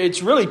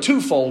 it's really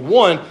twofold.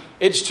 One,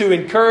 it's to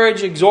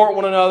encourage, exhort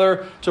one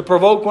another, to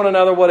provoke one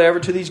another, whatever,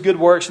 to these good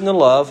works and the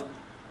love.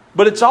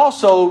 But it's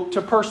also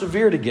to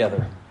persevere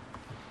together.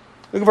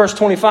 Look at verse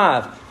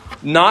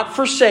 25. Not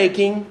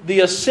forsaking the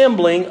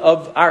assembling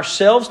of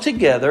ourselves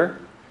together,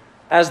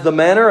 as the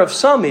manner of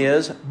some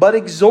is, but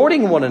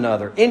exhorting one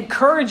another,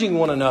 encouraging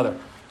one another.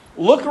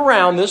 Look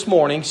around this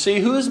morning, see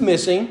who is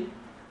missing,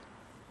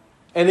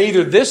 and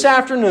either this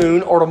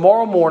afternoon or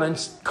tomorrow morning,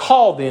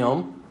 call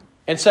them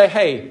and say,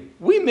 hey,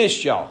 we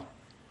missed y'all.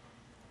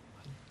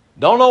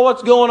 Don't know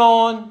what's going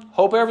on.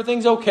 Hope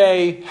everything's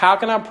okay. How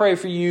can I pray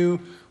for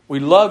you? We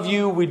love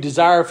you. We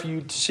desire for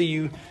you to see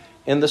you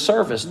in the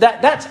service.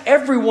 That's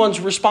everyone's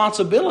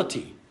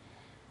responsibility.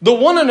 The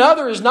one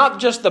another is not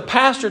just the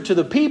pastor to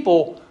the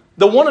people.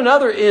 The one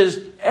another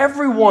is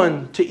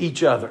everyone to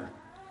each other.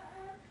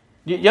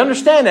 You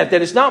understand that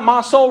it's not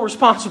my sole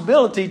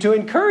responsibility to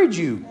encourage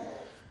you.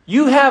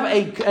 You have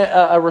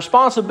a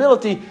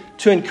responsibility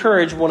to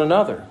encourage one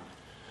another.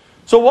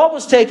 So what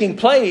was taking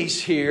place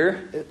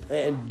here,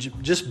 and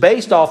just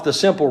based off the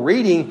simple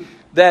reading,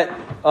 that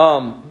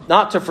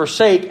not to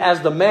forsake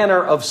as the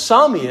manner of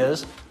some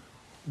is,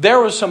 there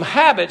were some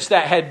habits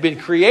that had been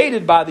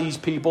created by these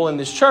people in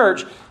this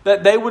church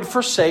that they would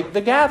forsake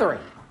the gathering.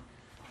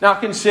 Now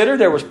consider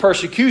there was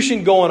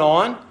persecution going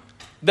on.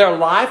 Their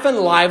life and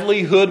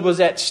livelihood was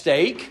at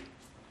stake.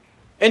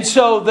 And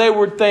so they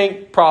would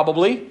think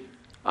probably,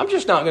 I'm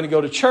just not going to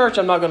go to church.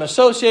 I'm not going to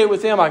associate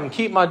with them. I can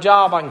keep my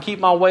job. I can keep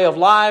my way of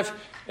life.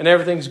 And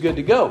everything's good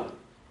to go.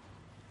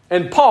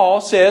 And Paul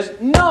says,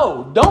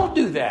 no, don't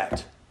do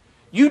that.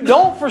 You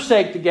don't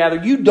forsake the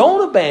gathering. You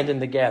don't abandon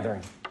the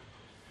gathering.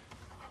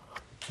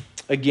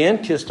 Again,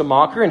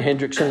 Kistemacher and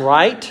Hendrickson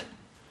write,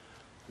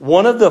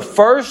 one of the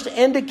first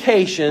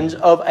indications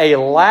of a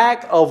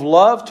lack of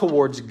love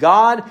towards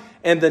God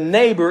and the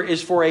neighbor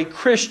is for a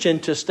Christian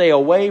to stay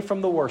away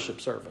from the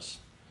worship service.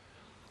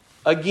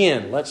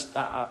 Again, let's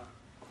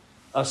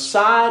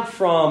aside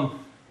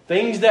from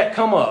things that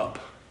come up,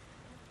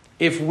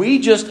 if we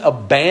just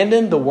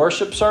abandon the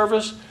worship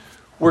service,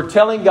 we're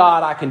telling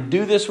God, I can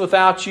do this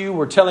without you.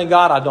 We're telling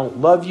God, I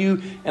don't love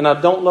you, and I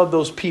don't love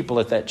those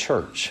people at that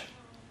church.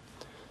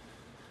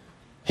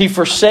 He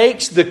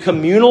forsakes the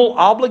communal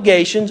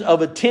obligations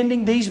of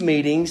attending these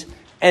meetings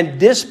and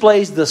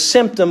displays the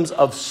symptoms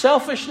of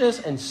selfishness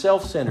and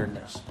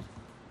self-centeredness.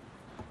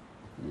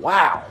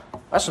 Wow,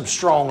 that's some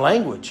strong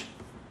language,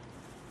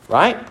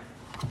 right?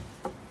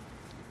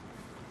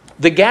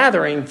 The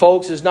gathering,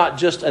 folks, is not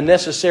just a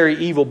necessary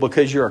evil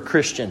because you're a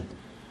Christian.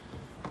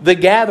 The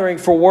gathering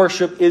for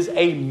worship is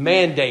a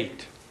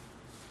mandate.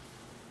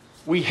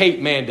 We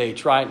hate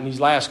mandates, right? In these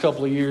last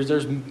couple of years,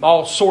 there's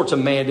all sorts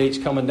of mandates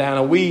coming down,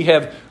 and we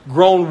have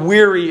grown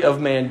weary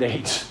of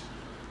mandates.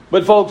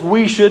 But folks,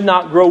 we should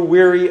not grow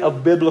weary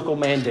of biblical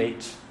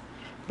mandates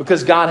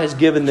because God has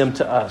given them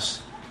to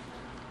us.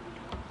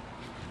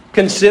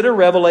 Consider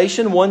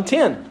Revelation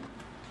 1:10.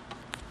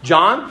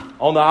 John,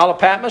 on the Isle of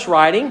Patmos,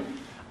 writing,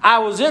 I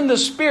was in the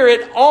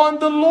Spirit on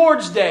the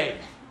Lord's Day.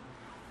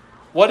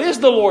 What is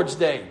the Lord's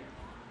Day?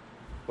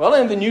 Well,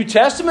 in the New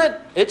Testament,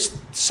 it's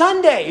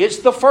Sunday. It's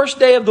the first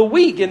day of the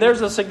week. And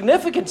there's a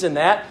significance in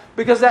that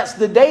because that's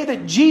the day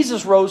that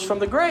Jesus rose from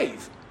the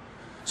grave.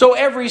 So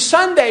every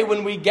Sunday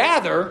when we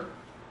gather,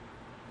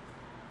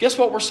 guess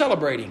what we're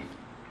celebrating?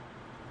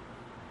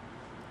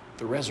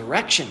 The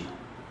resurrection.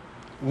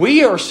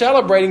 We are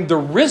celebrating the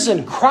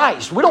risen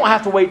Christ. We don't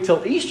have to wait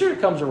till Easter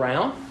comes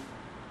around.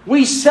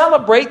 We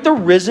celebrate the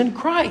risen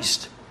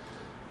Christ.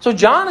 So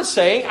John is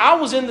saying, I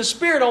was in the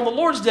Spirit on the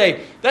Lord's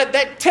Day.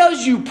 That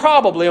tells you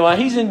probably, well,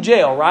 he's in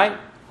jail, right?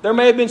 There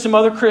may have been some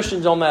other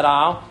Christians on that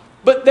aisle.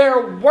 But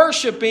they're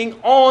worshiping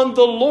on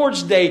the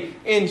Lord's Day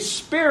in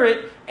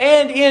spirit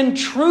and in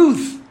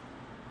truth.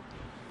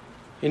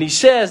 And he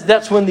says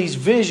that's when these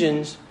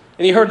visions,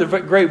 and he heard the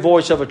great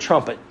voice of a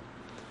trumpet.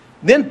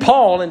 Then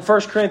Paul in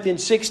 1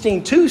 Corinthians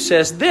 16:2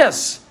 says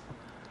this,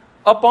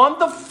 upon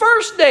the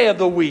first day of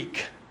the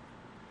week,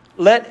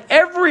 let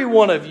every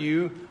one of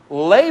you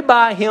lay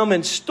by him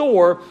in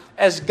store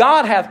as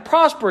God hath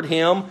prospered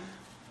him,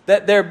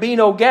 that there be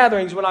no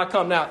gatherings when I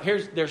come. Now,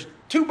 there's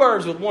two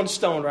birds with one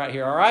stone right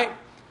here, all right?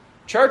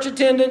 Church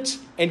attendance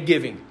and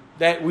giving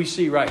that we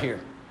see right here.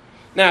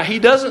 Now, he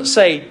doesn't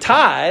say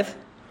tithe,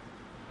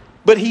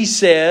 but he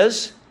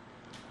says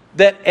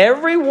that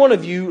every one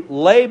of you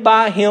lay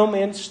by him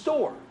in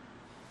store.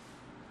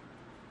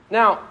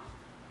 Now,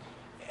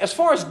 as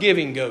far as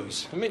giving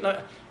goes,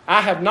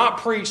 I have not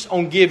preached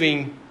on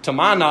giving, to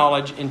my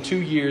knowledge, in 2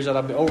 years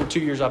over 2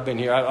 years I've been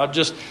here. I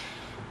just,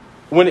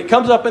 when it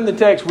comes up in the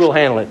text, we'll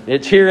handle it.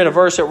 It's here in a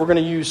verse that we're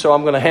going to use, so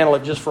I'm going to handle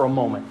it just for a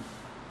moment.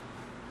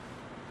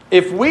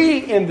 If we,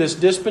 in this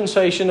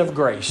dispensation of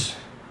grace,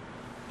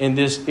 in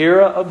this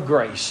era of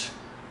grace,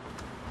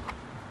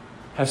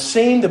 have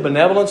seen the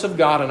benevolence of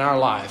God in our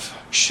life,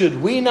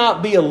 should we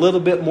not be a little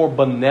bit more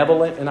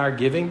benevolent in our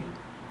giving?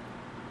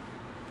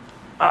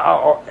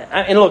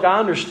 And look, I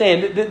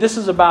understand this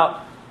is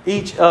about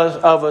each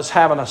of us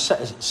having a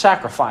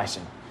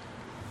sacrificing.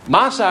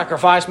 My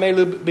sacrifice may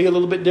be a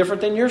little bit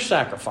different than your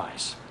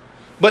sacrifice.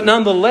 But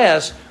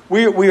nonetheless,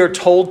 we are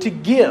told to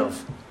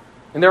give.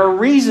 And there are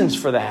reasons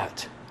for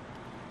that.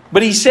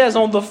 But he says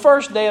on the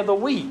first day of the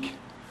week,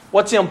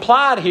 what's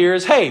implied here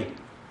is, hey,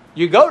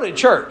 you go to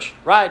church,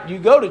 right? You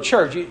go to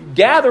church. You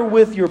gather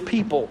with your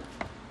people.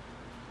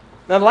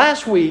 Now,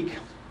 last week,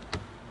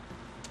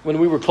 when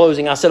we were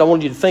closing, I said I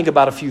wanted you to think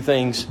about a few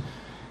things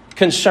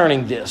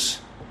concerning this.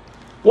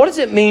 What does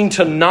it mean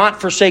to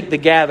not forsake the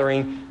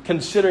gathering,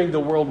 considering the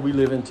world we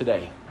live in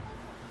today?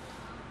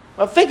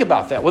 Well, think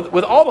about that.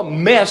 With all the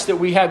mess that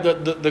we have,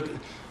 the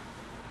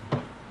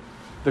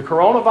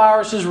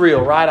coronavirus is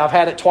real, right? I've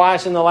had it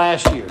twice in the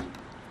last year.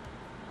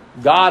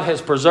 God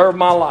has preserved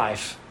my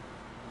life.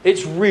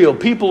 It's real.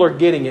 People are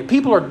getting it.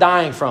 People are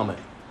dying from it.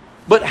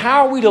 But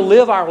how are we to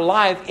live our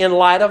life in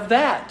light of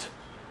that?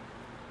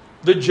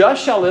 The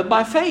just shall live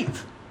by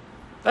faith.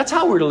 That's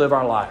how we're to live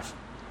our life.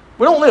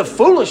 We don't live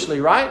foolishly,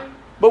 right?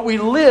 But we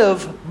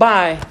live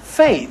by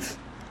faith.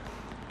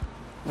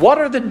 What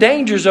are the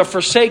dangers of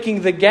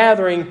forsaking the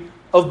gathering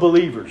of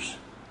believers?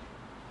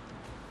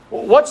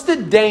 What's the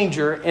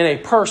danger in a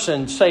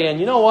person saying,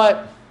 you know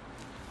what?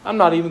 I'm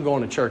not even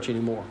going to church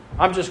anymore.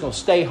 I'm just going to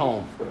stay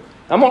home.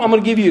 I'm going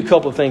to give you a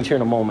couple of things here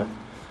in a moment.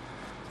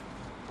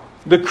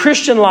 The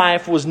Christian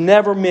life was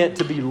never meant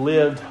to be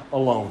lived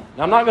alone.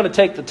 Now, I'm not going to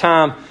take the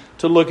time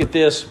to look at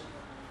this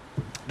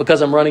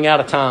because I'm running out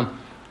of time.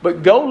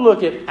 But go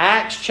look at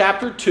Acts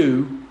chapter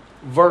 2,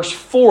 verse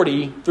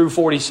 40 through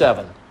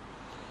 47.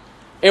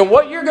 And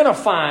what you're going to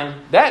find,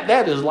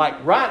 that is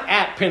like right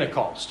at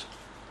Pentecost.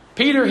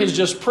 Peter has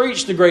just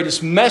preached the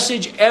greatest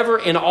message ever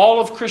in all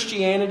of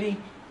Christianity.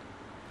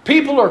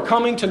 People are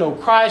coming to know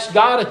Christ.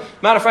 God,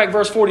 matter of fact,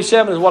 verse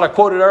 47 is what I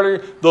quoted earlier.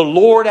 The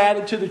Lord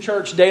added to the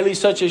church daily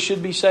such as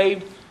should be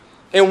saved.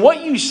 And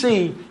what you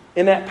see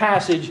in that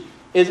passage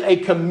is a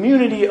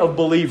community of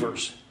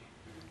believers.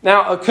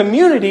 Now, a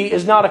community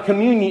is not a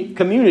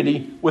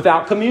community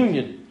without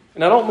communion.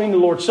 And I don't mean the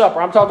Lord's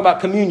Supper. I'm talking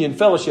about communion,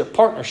 fellowship,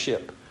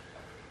 partnership.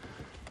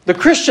 The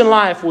Christian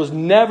life was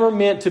never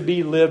meant to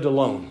be lived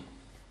alone.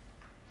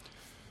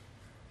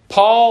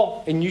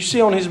 Paul, and you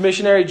see on his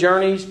missionary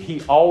journeys,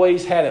 he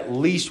always had at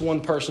least one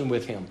person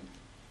with him.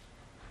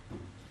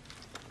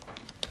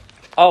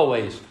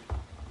 Always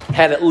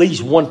had at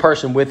least one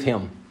person with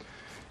him.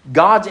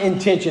 God's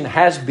intention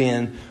has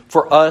been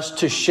for us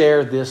to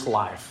share this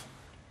life.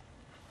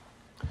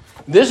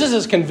 This is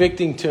as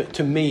convicting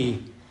to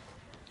me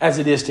as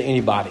it is to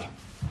anybody.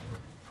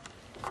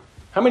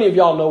 How many of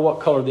y'all know what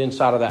color the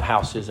inside of that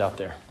house is out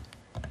there?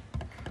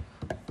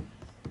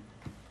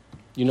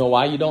 You know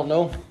why you don't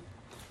know?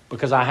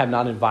 Because I have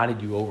not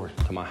invited you over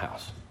to my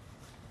house.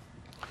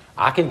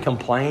 I can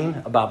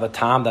complain about the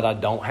time that I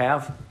don't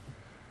have,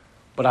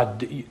 but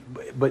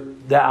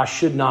that I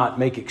should not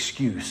make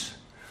excuse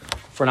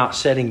for not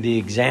setting the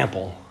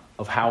example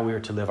of how we are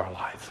to live our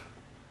life.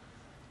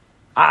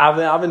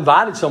 I've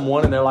invited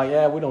someone and they're like,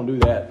 yeah, we don't do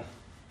that.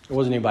 There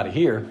wasn't anybody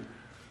here.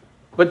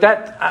 But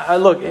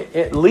look,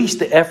 at least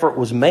the effort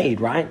was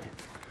made, right?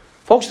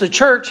 Folks, the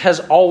church has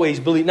always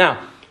believed.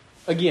 Now,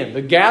 again,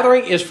 the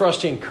gathering is for us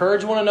to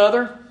encourage one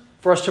another,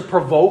 for us to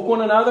provoke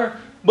one another.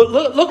 But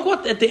look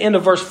what at the end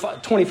of verse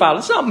 25.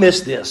 Let's not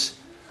miss this.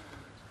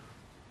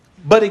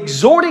 But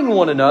exhorting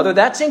one another,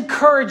 that's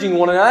encouraging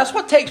one another. That's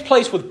what takes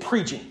place with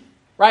preaching,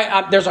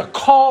 right? There's a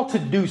call to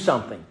do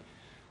something.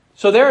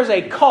 So there is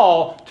a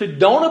call to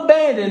don't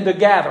abandon the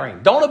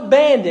gathering. Don't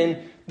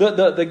abandon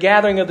the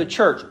gathering of the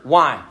church.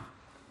 Why?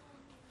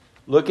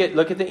 Look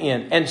at the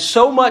end. And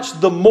so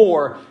much the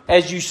more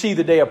as you see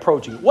the day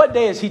approaching. What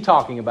day is he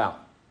talking about?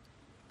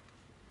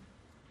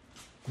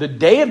 The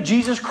day of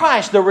Jesus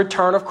Christ, the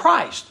return of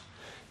Christ.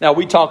 Now,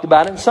 we talked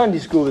about it in Sunday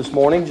school this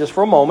morning, just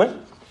for a moment.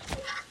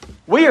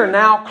 We are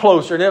now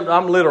closer, and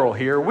I'm literal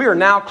here, we are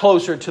now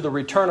closer to the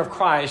return of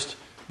Christ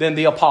than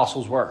the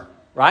apostles were,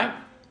 right?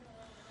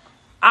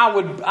 I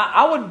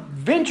would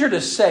venture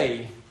to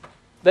say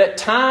that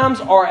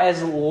times are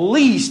at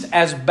least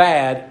as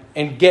bad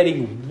and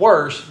getting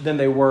worse than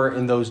they were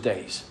in those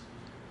days.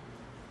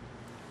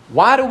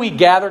 Why do we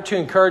gather to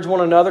encourage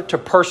one another to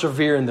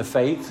persevere in the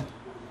faith?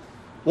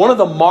 One of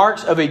the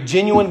marks of a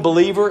genuine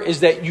believer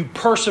is that you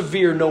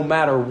persevere no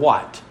matter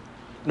what.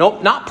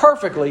 No, not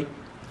perfectly.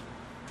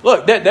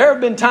 Look, there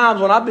have been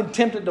times when I've been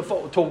tempted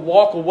to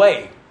walk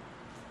away.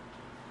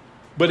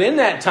 But in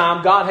that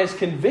time, God has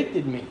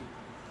convicted me.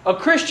 A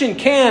Christian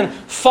can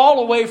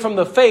fall away from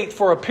the faith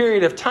for a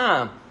period of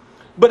time.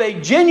 But a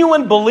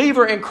genuine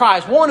believer in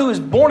Christ, one who is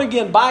born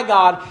again by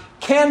God,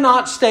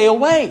 cannot stay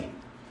away.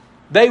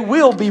 They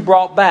will be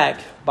brought back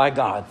by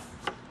God.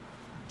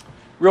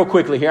 Real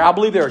quickly here, I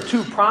believe there are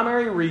two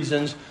primary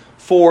reasons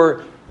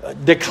for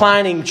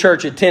declining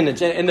church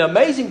attendance. And the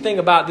amazing thing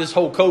about this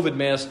whole COVID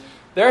mess,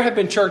 there have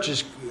been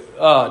churches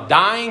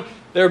dying.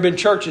 There have been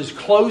churches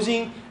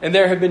closing, and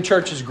there have been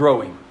churches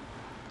growing.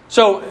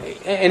 So,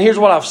 and here's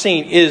what I've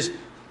seen is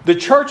the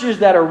churches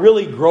that are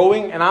really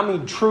growing, and I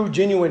mean true,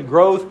 genuine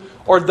growth,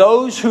 are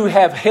those who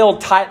have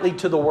held tightly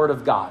to the Word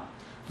of God.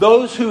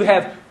 Those who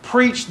have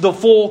preached the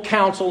full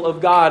counsel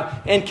of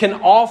God and can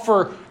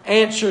offer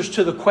answers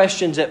to the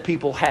questions that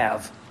people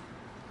have.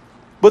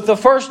 But the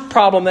first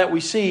problem that we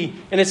see,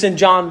 and it's in 1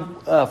 John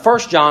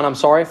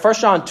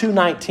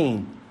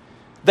 2:19.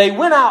 They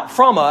went out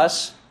from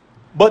us,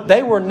 but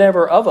they were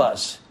never of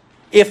us.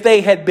 If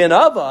they had been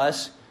of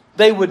us,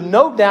 they would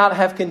no doubt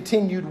have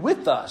continued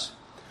with us.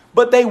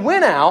 But they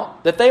went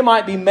out that they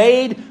might be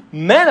made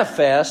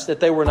manifest that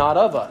they were not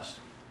of us.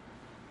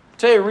 I'll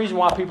tell you a reason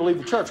why people leave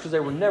the church, because they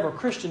were never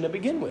Christian to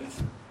begin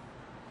with.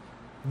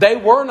 They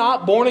were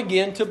not born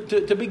again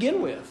to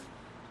begin with.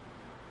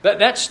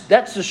 That's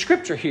the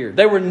scripture here.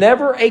 They were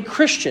never a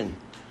Christian.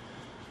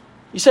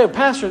 You say, well,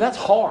 Pastor, that's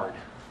hard.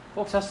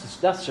 Folks,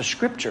 that's the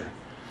scripture.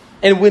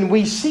 And when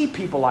we see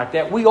people like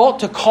that, we ought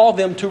to call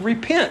them to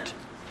repent.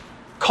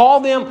 Call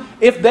them,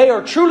 if they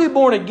are truly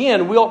born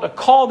again, we ought to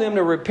call them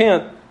to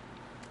repent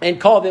and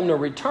call them to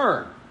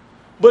return.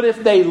 But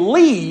if they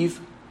leave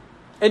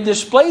and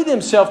display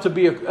themselves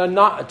to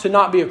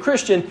not be a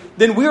Christian,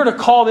 then we are to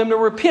call them to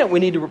repent. We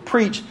need to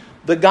preach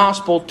the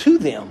gospel to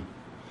them.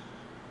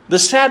 The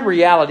sad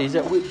reality is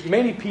that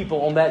many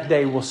people on that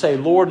day will say,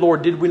 Lord,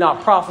 Lord, did we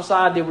not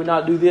prophesy? Did we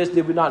not do this?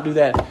 Did we not do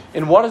that?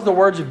 And what is the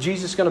words of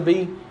Jesus going to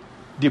be?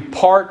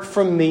 Depart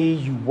from me,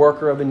 you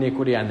worker of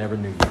iniquity, I never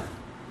knew you.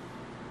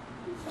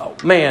 Oh,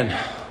 man,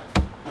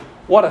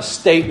 what a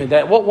statement.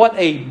 What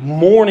a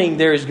mourning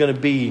there is going to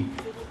be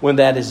when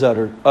that is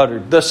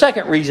uttered. The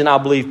second reason I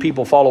believe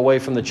people fall away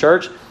from the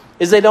church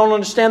is they don't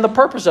understand the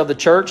purpose of the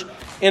church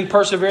in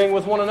persevering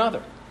with one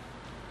another.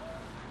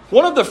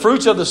 One of the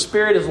fruits of the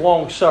Spirit is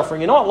long-suffering.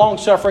 You know what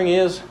long-suffering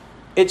is?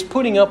 It's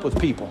putting up with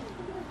people.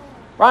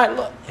 Right?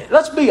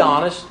 Let's be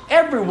honest.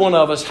 Every one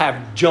of us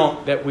have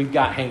junk that we've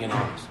got hanging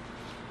on us.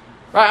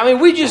 Right? I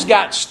mean, we just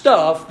got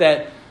stuff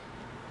that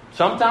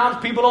sometimes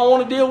people don't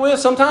want to deal with.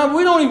 Sometimes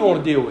we don't even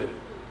want to deal with it.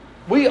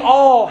 We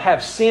all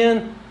have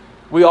sin.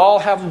 We all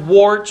have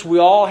warts. We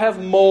all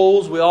have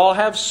moles. We all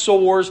have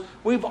sores.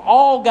 We've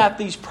all got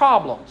these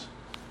problems.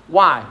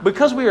 Why?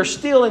 Because we are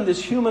still in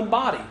this human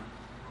body.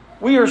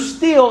 We are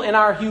still in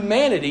our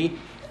humanity,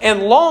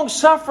 and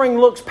long-suffering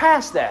looks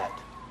past that.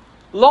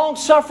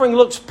 Long-suffering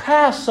looks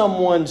past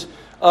someone's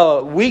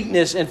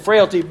weakness and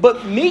frailty,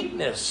 but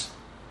meekness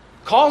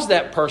caused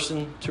that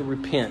person to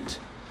repent.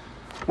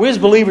 We as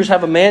believers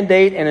have a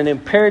mandate and an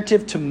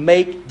imperative to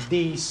make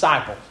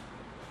disciples.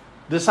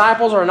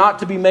 Disciples are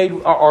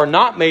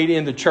not made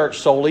in the church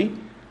solely.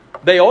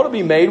 They ought to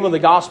be made when the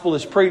gospel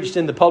is preached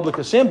in the public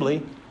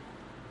assembly.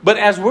 But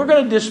as we're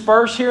going to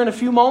disperse here in a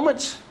few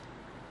moments,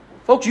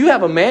 folks, you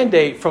have a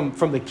mandate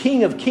from the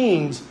King of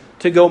Kings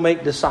to go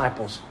make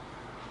disciples.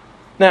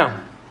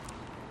 Now,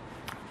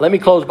 let me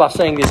close by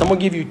saying this. I'm going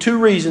to give you 2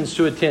 reasons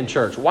to attend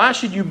church. Why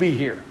should you be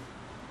here?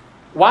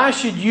 Why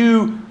should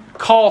you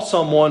call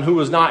someone who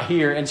was not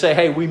here and say,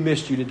 hey, we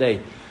missed you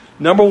today?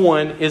 Number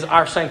 1 is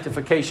our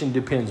sanctification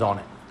depends on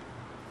it.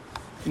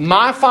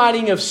 My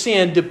fighting of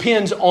sin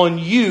depends on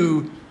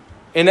you.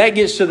 And that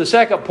gets to the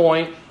second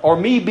point, or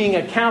me being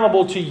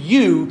accountable to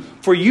you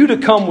for you to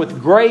come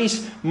with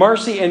grace,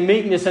 mercy, and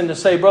meekness and to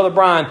say, Brother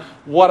Brian,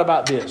 what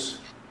about this?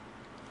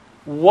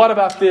 What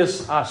about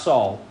this I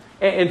saw?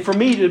 And for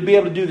me to be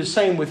able to do the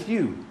same with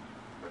you.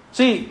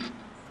 See,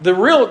 the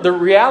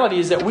reality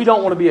is that we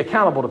don't want to be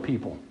accountable to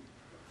people.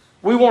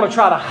 We want to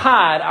try to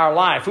hide our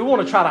life. We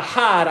want to try to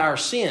hide our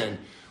sin.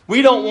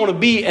 We don't want to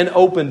be an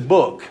open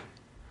book.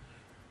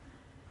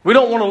 We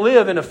don't want to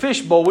live in a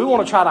fishbowl. We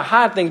want to try to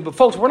hide things. But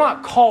folks, we're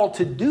not called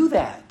to do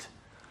that.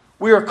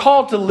 We are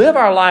called to live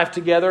our life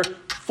together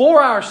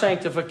for our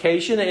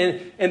sanctification.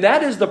 And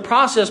that is the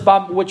process by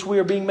which we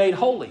are being made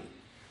holy.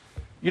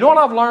 You know what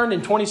I've learned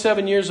in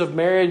 27 years of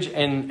marriage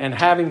and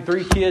having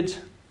 3 kids?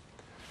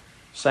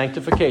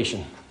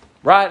 Sanctification.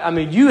 Right? I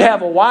mean, you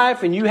have a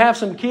wife and you have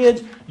some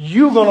kids,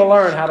 you're going to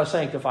learn how to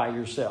sanctify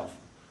yourself.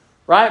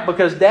 Right?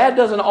 Because dad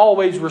doesn't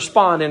always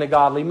respond in a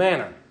godly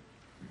manner.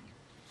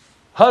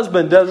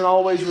 Husband doesn't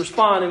always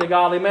respond in a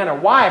godly manner.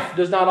 Wife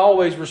does not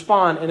always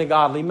respond in a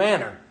godly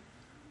manner.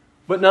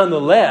 But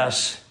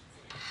nonetheless,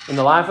 in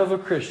the life of a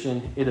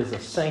Christian, it is a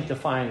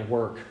sanctifying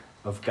work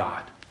of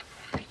God.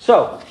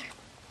 So,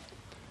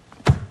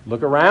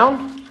 look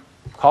around,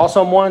 call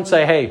someone,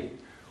 say, hey,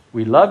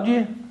 we loved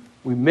you,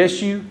 we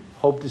miss you,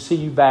 hope to see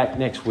you back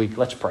next week.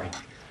 Let's pray.